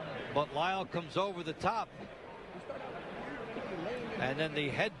 but Lyell comes over the top. And then the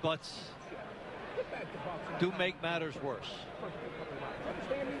headbutts do make matters worse.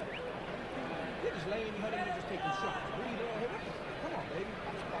 You're just laying your head and you're just taking shots. Come on, baby.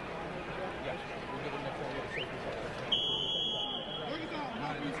 Yes. We'll get in there for a little circle. Bring it down.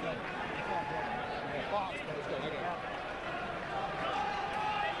 Let's go.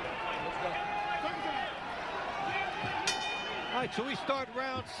 Let's go. All right, so we start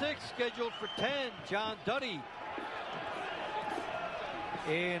round 6, scheduled for 10. John Duddy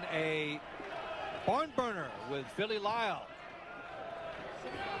in a barn burner with Billy Lyell.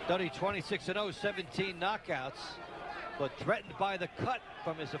 Duddy 26-0, 17 knockouts, but threatened by the cut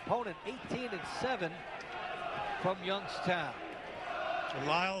from his opponent, 18-7 from Youngstown. And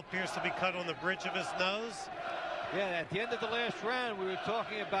Lyell appears to be cut on the bridge of his nose. Yeah, at the end of the last round, we were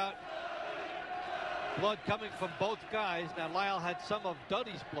talking about blood coming from both guys. Now, Lyell had some of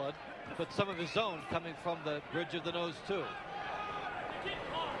Duddy's blood, but some of his own coming from the bridge of the nose, too.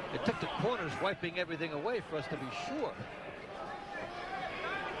 It took the corners wiping everything away for us to be sure.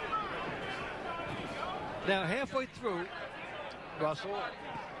 Now, halfway through, Russell,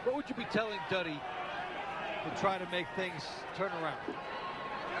 what would you be telling Duddy to try to make things turn around?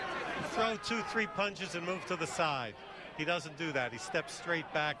 Throw 2-3 punches and move to the side. He doesn't do that. He steps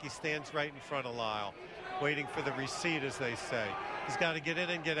straight back. He stands right in front of Lyell, waiting for the receipt, as they say. He's got to get in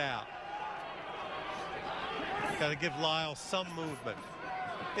and get out. Got to give Lyell some movement,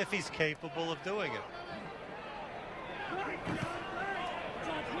 if he's capable of doing it.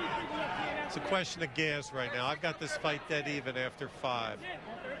 It's a question of gas right now. I've got this fight dead even after 5.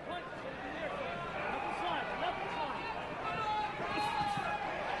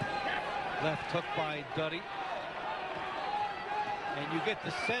 Left hook by Duddy. And you get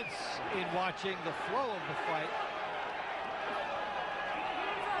the sense in watching the flow of the fight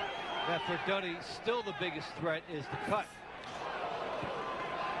that for Duddy, still the biggest threat is the cut.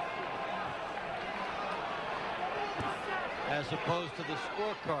 As opposed to the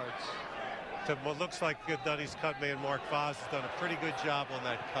scorecards. To what looks like Duddy's cut man, Mark Vaz, has done a pretty good job on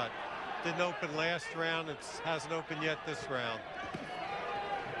that cut. Didn't open last round. It hasn't opened yet this round.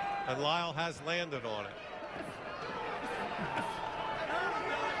 And Lyell has landed on it.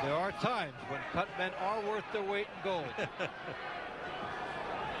 There are times when cut men are worth their weight in gold. That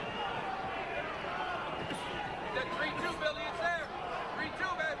 3-2, Billy, it's there.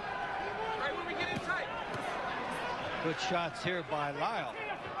 3-2, man. Right when we get in tight. Good shots here by Lyell.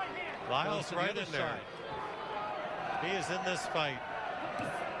 Lyell's right in there. He is in this fight.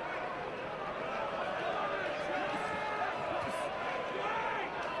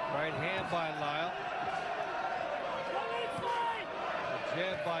 Right hand by Lyell. A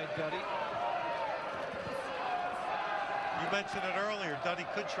jab by Duddy. You mentioned it earlier. Duddy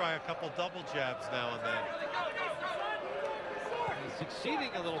could try a couple double jabs now and then. He's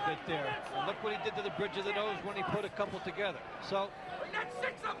succeeding a little bit there. And look what he did to the bridge of the nose when he put a couple together. So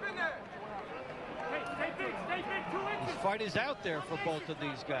this fight is out there for both of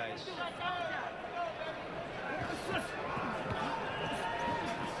these guys.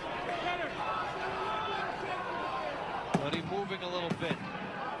 Duddy moving a little bit.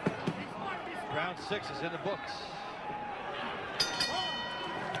 Round 6 is in the books.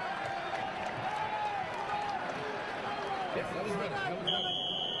 Let's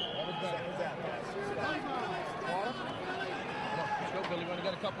go, Billy. We only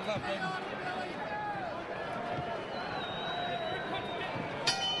got a couple left, baby.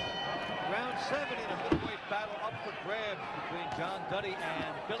 Round 7 in a middleweight battle up for grabs between John Duddy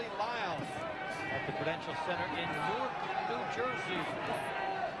and Billy Lyell at the Prudential Center in Newark, New Jersey.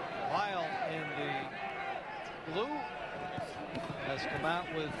 Lyell in the blue has come out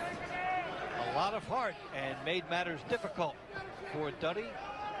with a lot of heart and made matters difficult for Duddy,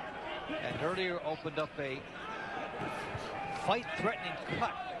 and earlier opened up a fight-threatening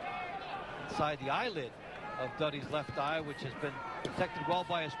cut inside the eyelid of Duddy's left eye, which has been protected well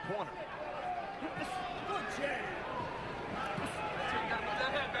by his corner.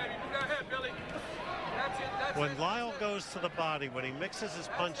 When Lyell goes to the body, when he mixes his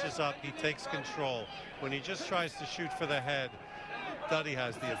punches up, he takes control. When he just tries to shoot for the head, Duddy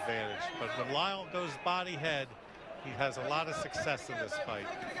has the advantage. But when Lyell goes body head, he has a lot of success in this fight.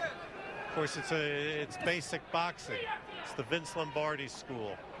 Of course, it's basic boxing. It's the Vince Lombardi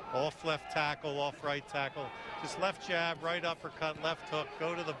school. Off left tackle, off right tackle. Just left jab, right uppercut, left hook,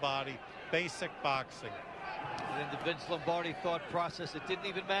 go to the body. Basic boxing. And in the Vince Lombardi thought process, it didn't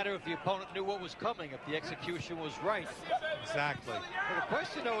even matter if the opponent knew what was coming, if the execution was right. Exactly. Well, the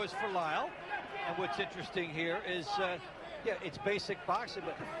question, though, is for Lyell. And what's interesting here is, yeah, it's basic boxing,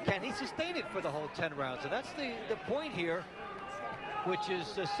 but can he sustain it for the whole 10 rounds? And that's the point here, which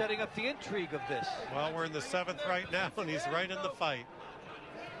is setting up the intrigue of this. Well, we're in the 7th right now, and he's right in the fight.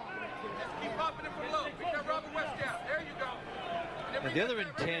 Keep popping it from low. Pick that Robert West down. There you go. And the other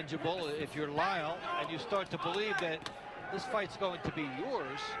intangible, if you're Lyell and you start to believe that this fight's going to be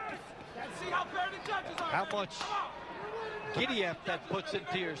yours, how much giddy-up that puts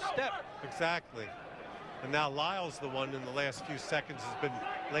into your step. Exactly. And now Lyell's the one in the last few seconds has been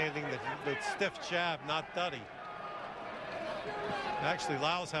landing the stiff jab, not Duddy. Actually,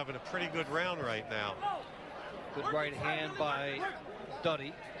 Lyell's having a pretty good round right now. Good right hand by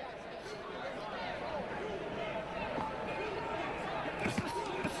Duddy.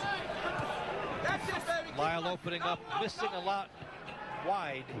 Lyell opening up, missing a lot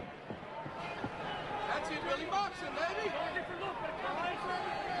wide. That's it, Billy. Boxing, baby.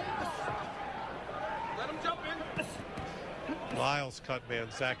 Let him jump in. Lyell's cut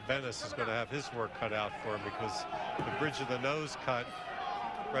man, Zach Venice, is going to have his work cut out for him, because the bridge of the nose cut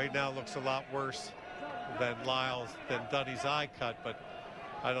right now looks a lot worse than Duddy's eye cut, but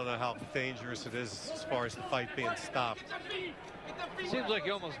I don't know how dangerous it is as far as the fight being stopped. Seems like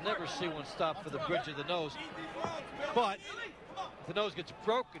you almost never see one stop for the bridge of the nose, but if the nose gets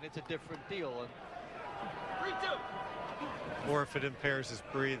broken, it's a different deal. Or if it impairs his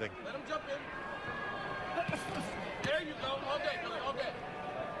breathing. Let him jump in. There you go. All day, Billy. All day.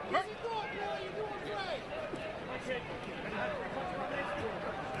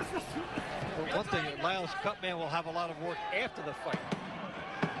 For one thing, Lyell's cut man will have a lot of work after the fight.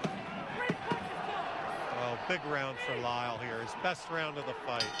 big round for Lyell here, his best round of the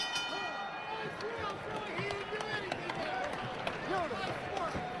fight.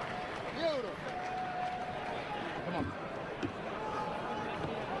 Beautiful. Come on.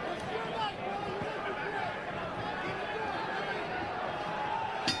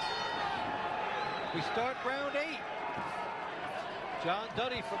 We start round 8. John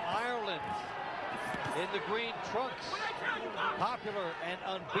Duddy from Ireland in the green trunks, popular and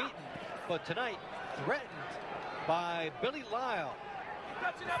unbeaten, but tonight threatened by Billy Lyell.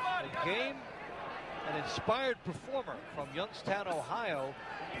 A game, an inspired performer from Youngstown, Ohio,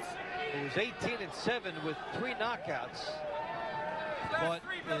 who was 18-7 with 3 knockouts, but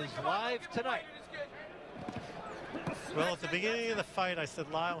is live tonight. Well, at the beginning of the fight, I said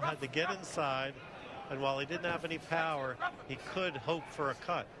Lyell had to get inside, and while he didn't have any power, he could hope for a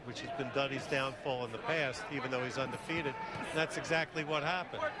cut, which has been Duddy's downfall in the past, even though he's undefeated. And that's exactly what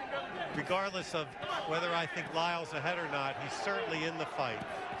happened. Regardless of whether I think Lyell's ahead or not, he's certainly in the fight.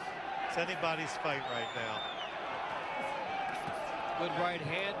 It's anybody's fight right now. Good right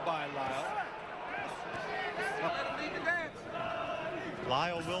hand by Lyell.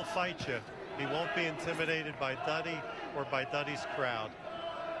 Lyell will fight you. He won't be intimidated by Duddy or by Duddy's crowd.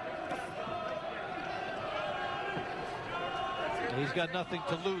 He's got nothing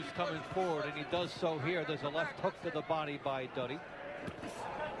to lose coming forward, and he does so here. There's a left hook to the body by Duddy.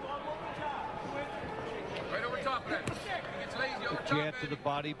 Right over top of that. He gets lazy over top, Jab to the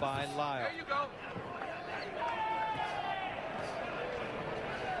body by Lyell. There you go.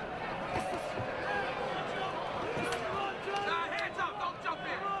 Nah, hands up. Don't jump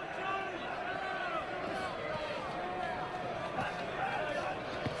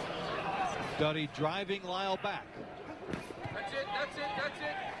in. Duddy driving Lyell back. That's it. That's it. That's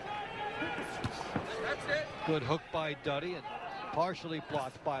it. That's it. Good hook by Duddy and partially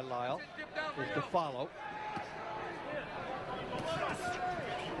blocked by Lyell. Is to follow.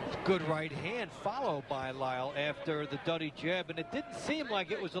 Good right hand follow by Lyell after the Duddy jab, and it didn't seem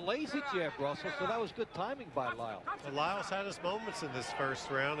like it was a lazy jab, Russell, so that was good timing by Lyell. Well, Lyell's had his moments in this first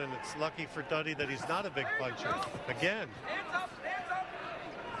round, and it's lucky for Duddy that he's not a big puncher. Again. Hands up. Hands up.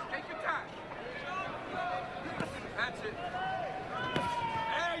 Take your time. That's it.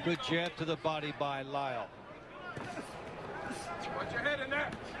 Good jab to the body by Lyell. Put your head in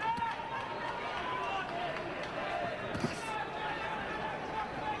there.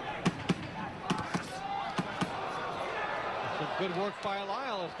 Some good work by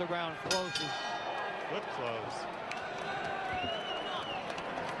Lyell as the round closes. Good close.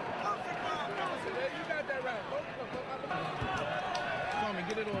 You got that round. Come on,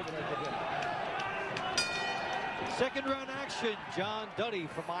 get it over right there. Second round action, John Duddy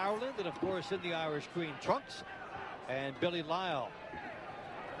from Ireland, and of course in the Irish green trunks, and Billy Lyell.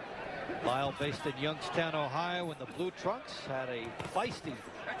 Lyell based in Youngstown, Ohio, in the blue trunks, had a feisty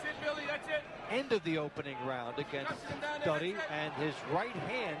That's it, Billy. That's it. end of the opening round against Duddy, and his right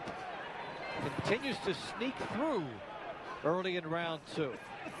hand continues to sneak through early in round 2.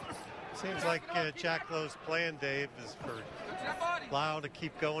 Seems like Jack Lowe's plan, Dave, is for Lyell to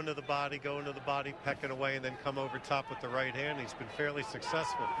keep going to the body, pecking away, and then come over top with the right hand. He's been fairly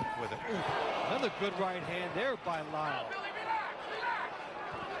successful with it. Another good right hand there by Lyell.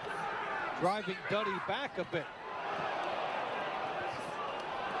 Driving Duddy back a bit.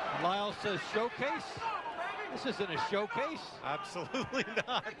 Lyell says showcase. This isn't a showcase. Absolutely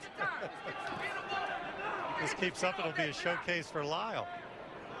not. This keeps up, it'll be a showcase for Lyell.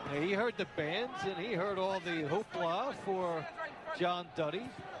 He heard the bands and he heard all the hoopla for John Duddy.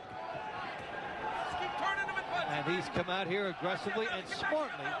 And he's come out here aggressively and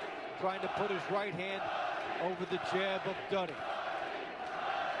smartly trying to put his right hand over the jab of Duddy.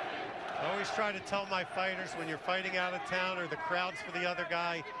 I always try to tell my fighters, when you're fighting out of town or the crowd's for the other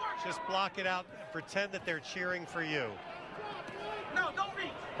guy, just block it out. Pretend that they're cheering for you. No, don't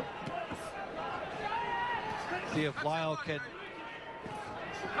reach. See if Lyell can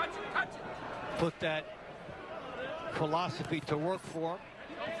put that philosophy to work for him.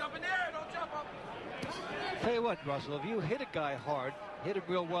 Don't jump in there. Don't jump up. Tell you what, Russell, if you hit a guy hard, hit him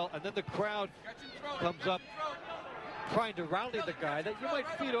real well, and then the crowd comes up trying to rally the guy, that you might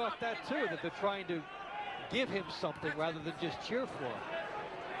feed off that too, that they're trying to give him something rather than just cheer for him.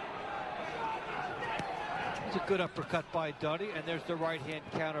 It's a good uppercut by Duddy, and there's the right hand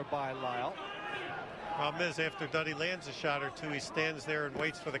counter by Lyell. Problem is, after Duddy lands a shot or two, he stands there and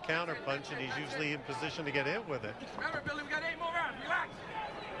waits for the counter punch, and he's usually in position to get hit with it. Remember, Billy, we got 8 more rounds. Relax.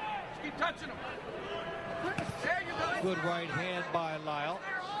 Just keep touching him. There you go. Good right hand by Lyell.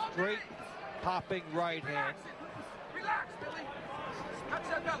 Straight popping right hand. Relax, Billy. Touch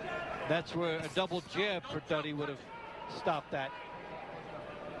that belly. That's where a double jab for Duddy would have stopped that.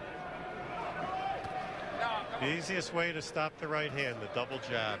 The easiest way to stop the right hand, the double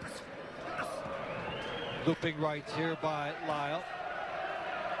jab. Looping rights here by Lyell.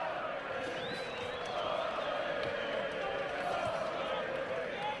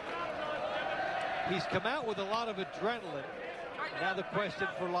 He's come out with a lot of adrenaline. Now the question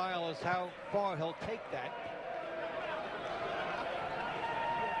for Lyell is how far he'll take that.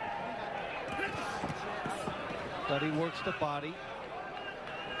 Duddy works the body.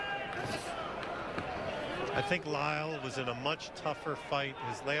 I think Lyell was in a much tougher fight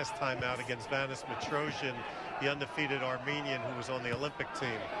his last time out against Vanis Mitrosian, the undefeated Armenian who was on the Olympic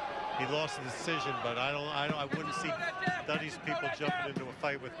team. He lost the decision, but I wouldn't see Duddy's people jumping into a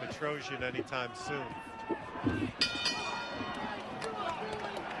fight with Mitrosian anytime soon.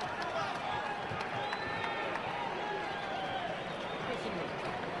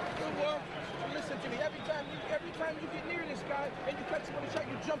 Listen to me. Every time you get near this guy and you catch him on the shot,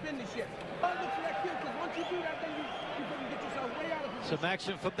 you jump in this shit. Look for that kill, because once you do that, then you can get yourself way out of position. Some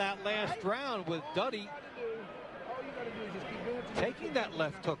action from that last round with Duddy All you gotta do is just keep doing what you taking that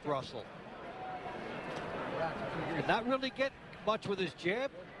left hook, Russell. Did not really get much with his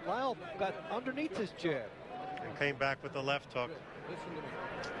jab. Lyell got underneath his jab. And came back with the left hook. Listen to me.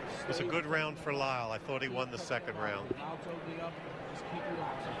 It was a good round for Lyell. I thought he won the second round. Lyell told me up. Just keep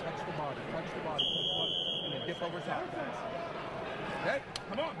relaxing. Touch the body. And then dip over his out. Hey,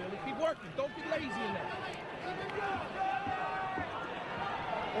 come on, Billy. Keep working. Don't be lazy in that.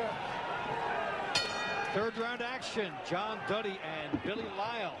 Third round action. John Duddy and Billy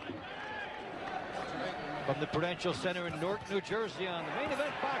Lyell from the Prudential Center in Newark, New Jersey on the main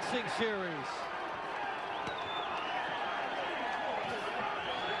event boxing series.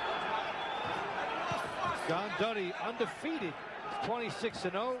 John Duddy undefeated,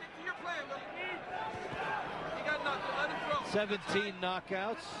 26-0. 17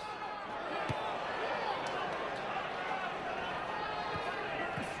 knockouts.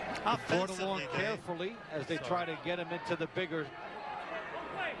 Fought along carefully as they try to get him into the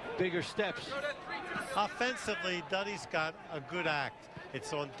bigger steps. Offensively, Duddy's got a good act.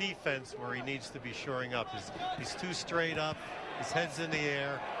 It's on defense where he needs to be shoring up. He's too straight up. His head's in the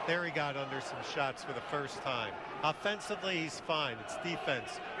air. There he got under some shots for the first time. Offensively, he's fine. It's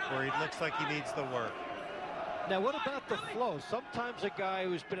defense where he looks like he needs the work. Now, what about the flow? Sometimes a guy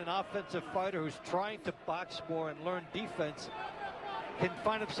who's been an offensive fighter who's trying to box more and learn defense can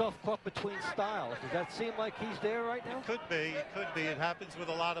find himself caught between styles. Does that seem like he's there right now? It could be. It could be. It happens with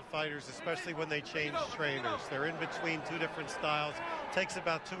a lot of fighters, especially when they change trainers. They're in between two different styles. It takes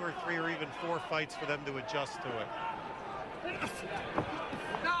about 2 or 3 or even 4 fights for them to adjust to it.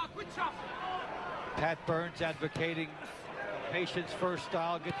 Pat Burns advocating patience first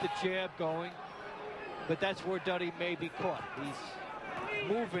style, get the jab going. But that's where Duddy may be caught. He's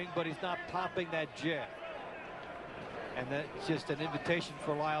moving, but he's not popping that jab. And that's just an invitation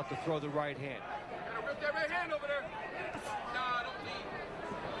for Lyell to throw the right hand. Rip that right hand over there. Nah, don't leave.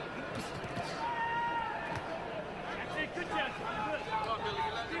 That's it. Good job. Good. Come on, Billy.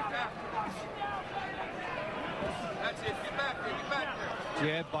 You let it back. That's it. Get back there. Get back there.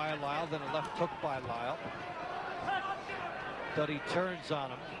 Jab by Lyell, then a left hook by Lyell. Duddy turns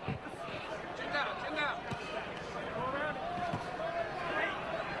on him. Chin down. Chin down.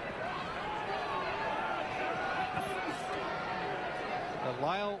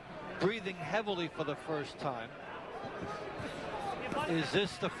 Lyell breathing heavily for the first time. Is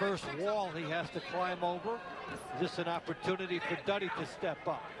this the first wall he has to climb over? Is this an opportunity for Duddy to step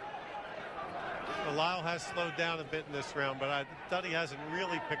up? Well, Lyell has slowed down a bit in this round, but Duddy hasn't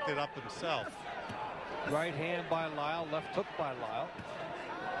really picked it up himself. Right hand by Lyell, left hook by Lyell.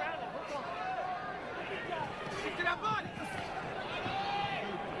 Get to that body.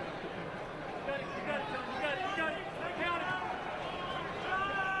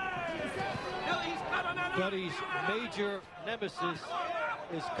 Duddy's major nemesis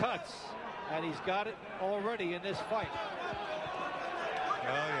is cuts, and he's got it already in this fight. Oh,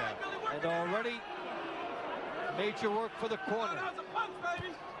 yeah. And already major work for the corner.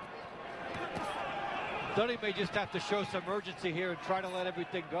 Duddy may just have to show some urgency here and try to let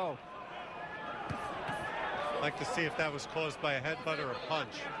everything go. I'd like to see if that was caused by a headbutt or a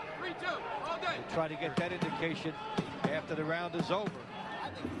punch. 3-2, all day. We'll try to get that indication after the round is over.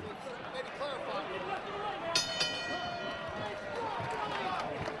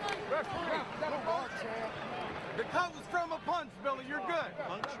 The cut was from a punch, Billy. You're good.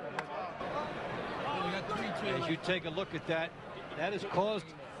 Punch? As you take a look at that, that is caused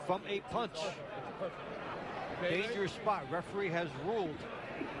from a punch. dangerous spot. Referee has ruled,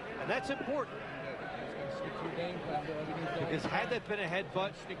 and that's important. Because had that been a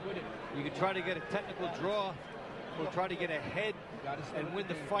headbutt, you could try to get a technical draw or try to get ahead and win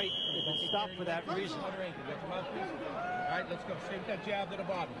the fight if it's stopped for that reason. All right, let's go. Save that jab to the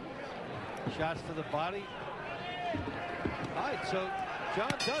body. Shots to the body. All right, so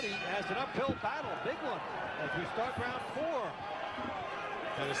John Duddy has an uphill battle, big one, as we start round 4.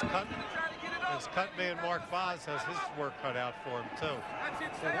 And his cut man Mark Vaz has his work cut out for him too.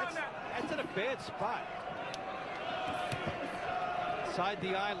 So that's in a bad spot. Inside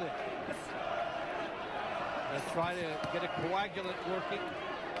the eyelid. And try to get a coagulant working.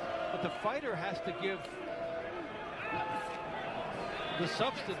 But the fighter has to give the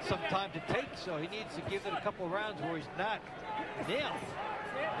substance some time to take, so he needs to give it a couple rounds where he's not nailed.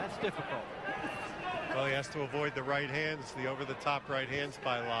 That's difficult. Well, he has to avoid the right hands, the over-the-top right hands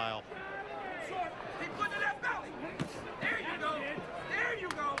by Lyell. Keep putting that belly. There you go. There you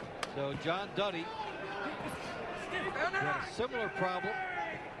go. So John Duddy had a similar problem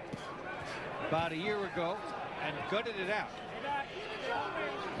about a year ago and gutted it out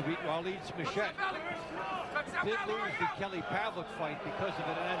to beat Walid Smichet. Did lose the Kelly Pavlik fight because of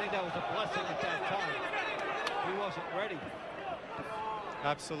it, and I think that was a blessing at that time. He wasn't ready.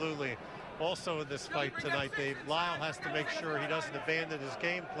 Absolutely. Also in this fight tonight, Dave, Lyell has to make sure he doesn't abandon his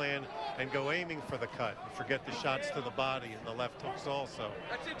game plan and go aiming for the cut. Forget the shots to the body and the left hooks also.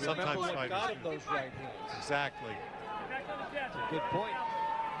 Sometimes what fighters got him those right hands. Exactly. That's a good point.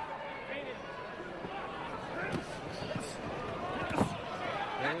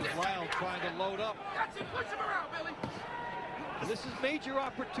 There's Lyell trying to load up. That's it. Push him around, Billy. And this is major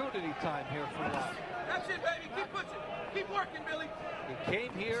opportunity time here for Lyell. That's it, baby. Keep pushing. Keep working, Billy. He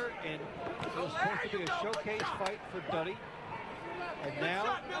came here and it was supposed to be a showcase fight for Duddy. And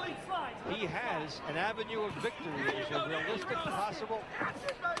now he has an avenue of victory. It's a realistic, possible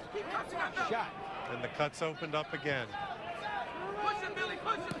shot. And the cut's opened up again. Push him, Billy.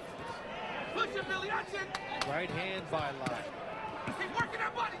 Push him. Push him, Billy. That's it. Right hand by Lyell. Keep working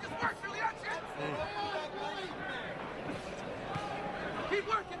that body. Just work, Billy. That's it. Keep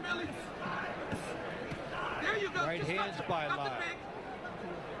working, Billy. There you go. Right hands by Lyell.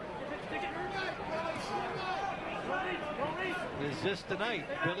 Is this tonight?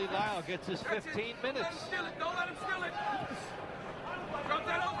 Billy Lyell gets his 15 minutes. Steal it. Don't let him steal it. Drop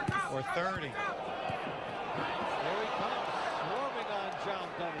that over top. Or 30. Here he comes, swarming on John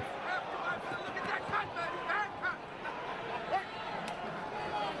Duddy. Look at that cut, baby.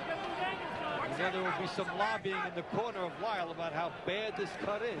 And then there will be some lobbying in the corner of Lyell about how bad this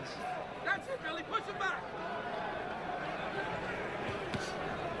cut is. That's it, Billy. Push him back.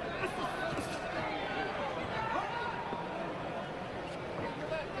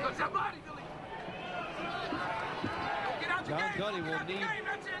 Touch that body, Billy. Get out the John game. Duddy will need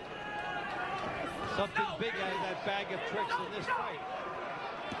That's it. something big out of that bag of tricks in this fight.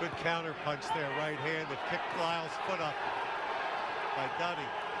 Good counter punch there, right hand that kicked Lyell's foot up by Duddy.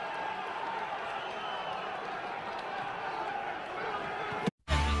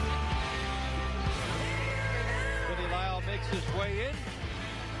 Billy Lyell makes his way in.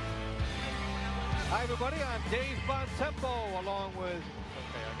 Hi everybody, I'm Dave Bontempo along with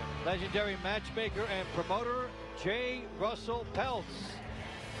legendary matchmaker and promoter J. Russell Peltz.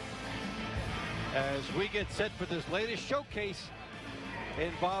 As we get set for this latest showcase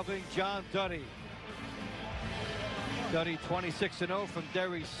involving John Duddy. Duddy 26-0 from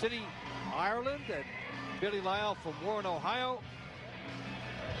Derry City, Ireland, and Billy Lyell from Warren, Ohio.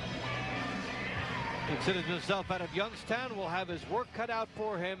 Considers himself out of Youngstown, will have his work cut out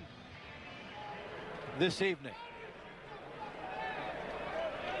for him this evening.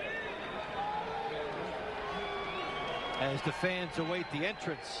 As the fans await the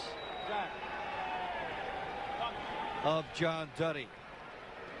entrance of John Duddy.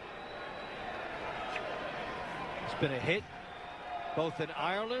 It's been a hit both in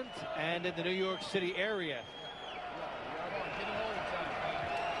Ireland and in the New York City area.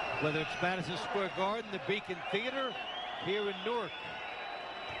 Whether it's Madison Square Garden, the Beacon Theater, here in Newark.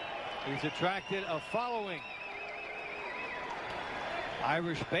 He's attracted a following.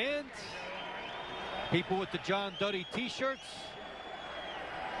 Irish band, people with the John Duddy t-shirts,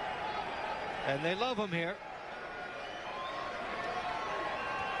 and they love him here.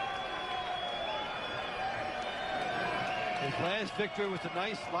 His last victory was a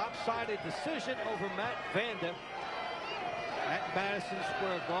nice lopsided decision over Matt Vanda at Madison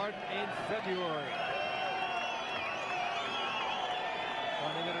Square Garden in February.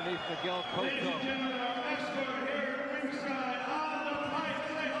 Running underneath Miguel Cotto. Ladies and gentlemen, our escort here ringside on the mic.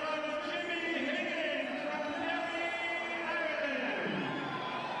 Say hello to Jimmy Higgins from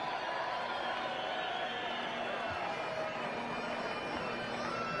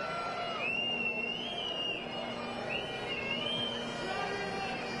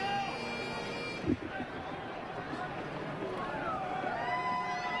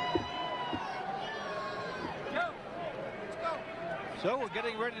So we're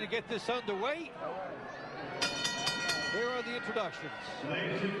getting ready to get this underway. Here are the introductions.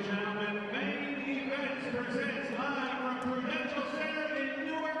 Ladies and gentlemen, Main Events presents live from Prudential Center in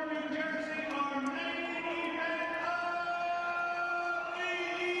Newark, New Jersey, our main event of the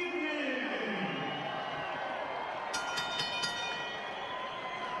evening.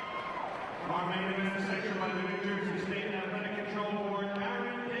 Our main event is sanctioned by the New Jersey State Athletic Control Board.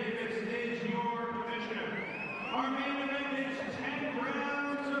 Aaron Davis is your commissioner. Our main event is 10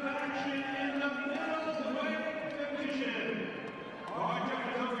 rounds of action in the middleweight division. Our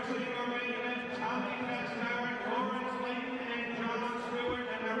judges overseeing our main event, Tommy Pascal, Lawrence Layton, and John Stewart,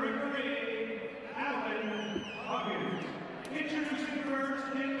 and the referee, Alan Huggins. Introducing first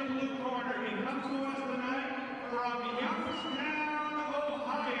in the blue corner, he comes to us tonight from Youngstown,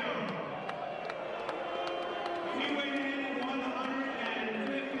 Ohio. He weighed in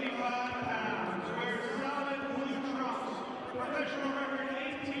 155 pounds, wears solid blue trunks, professional record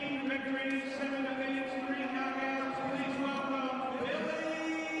 18 victories, 7 defeats, 3 knockouts. Please welcome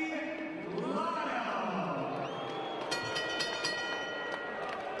Lyell.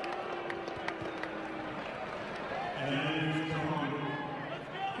 And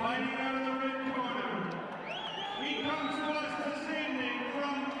fighting out of the red corner, he comes to us this evening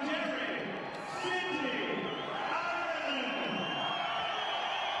from Derry City, Ireland.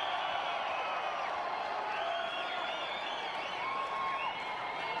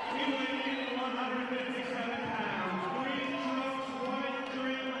 He weighed in 157 pounds, green trunks, white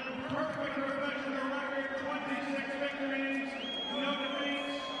trim, perfect professional record, 26 victories, no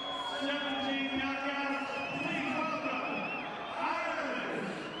defeats, 17 knockouts. Please welcome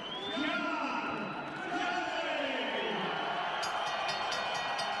Ireland's John Duddy.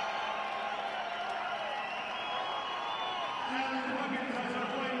 Alan Huggins has our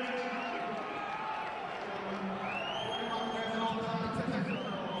fight.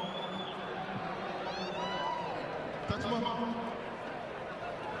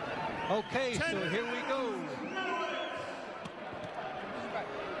 Okay, so here we go.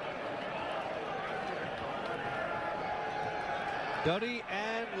 Duddy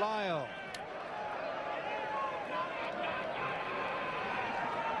and Lyell.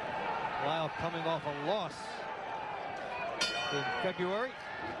 Lyell coming off a loss in February.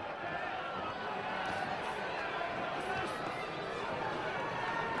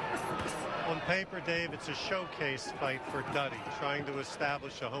 On paper, Dave, it's a showcase fight for Duddy, trying to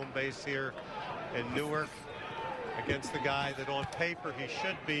establish a home base here in Newark against the guy that on paper he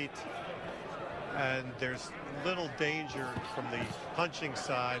should beat. And there's little danger from the punching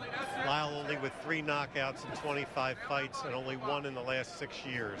side. Lyell only with 3 knockouts in 25 fights and only 1 in the last 6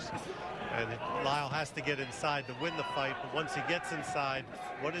 years. And Lyell has to get inside to win the fight, but once he gets inside,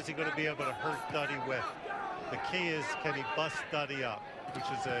 what is he going to be able to hurt Duddy with? The key is, can he bust Duddy up, which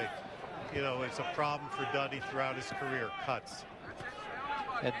is it's a problem for Duddy throughout his career, cuts.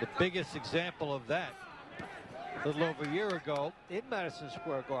 And the biggest example of that, a little over a year ago in Madison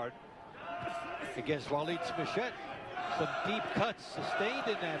Square Garden against Julio César Chávez. Some deep cuts sustained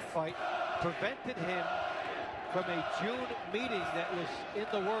in that fight prevented him from a June meeting that was in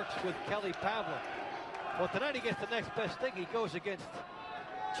the works with Kelly Pavlik. Well, tonight he gets the next best thing. He goes against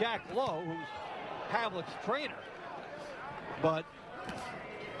Jack Lowe, who's Pavlik's trainer. But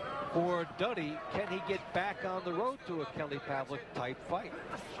for Duddy, can he get back on the road to a Kelly Pavlik type fight?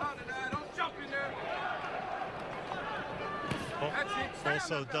 Don't jump in there.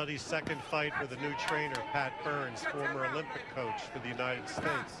 Also, Duddy's second fight with a new trainer, Pat Burns, former Olympic coach for the United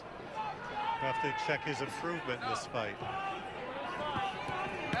States. We'll have to check his improvement in this fight.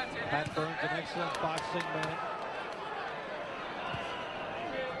 Pat Burns, an excellent boxing man.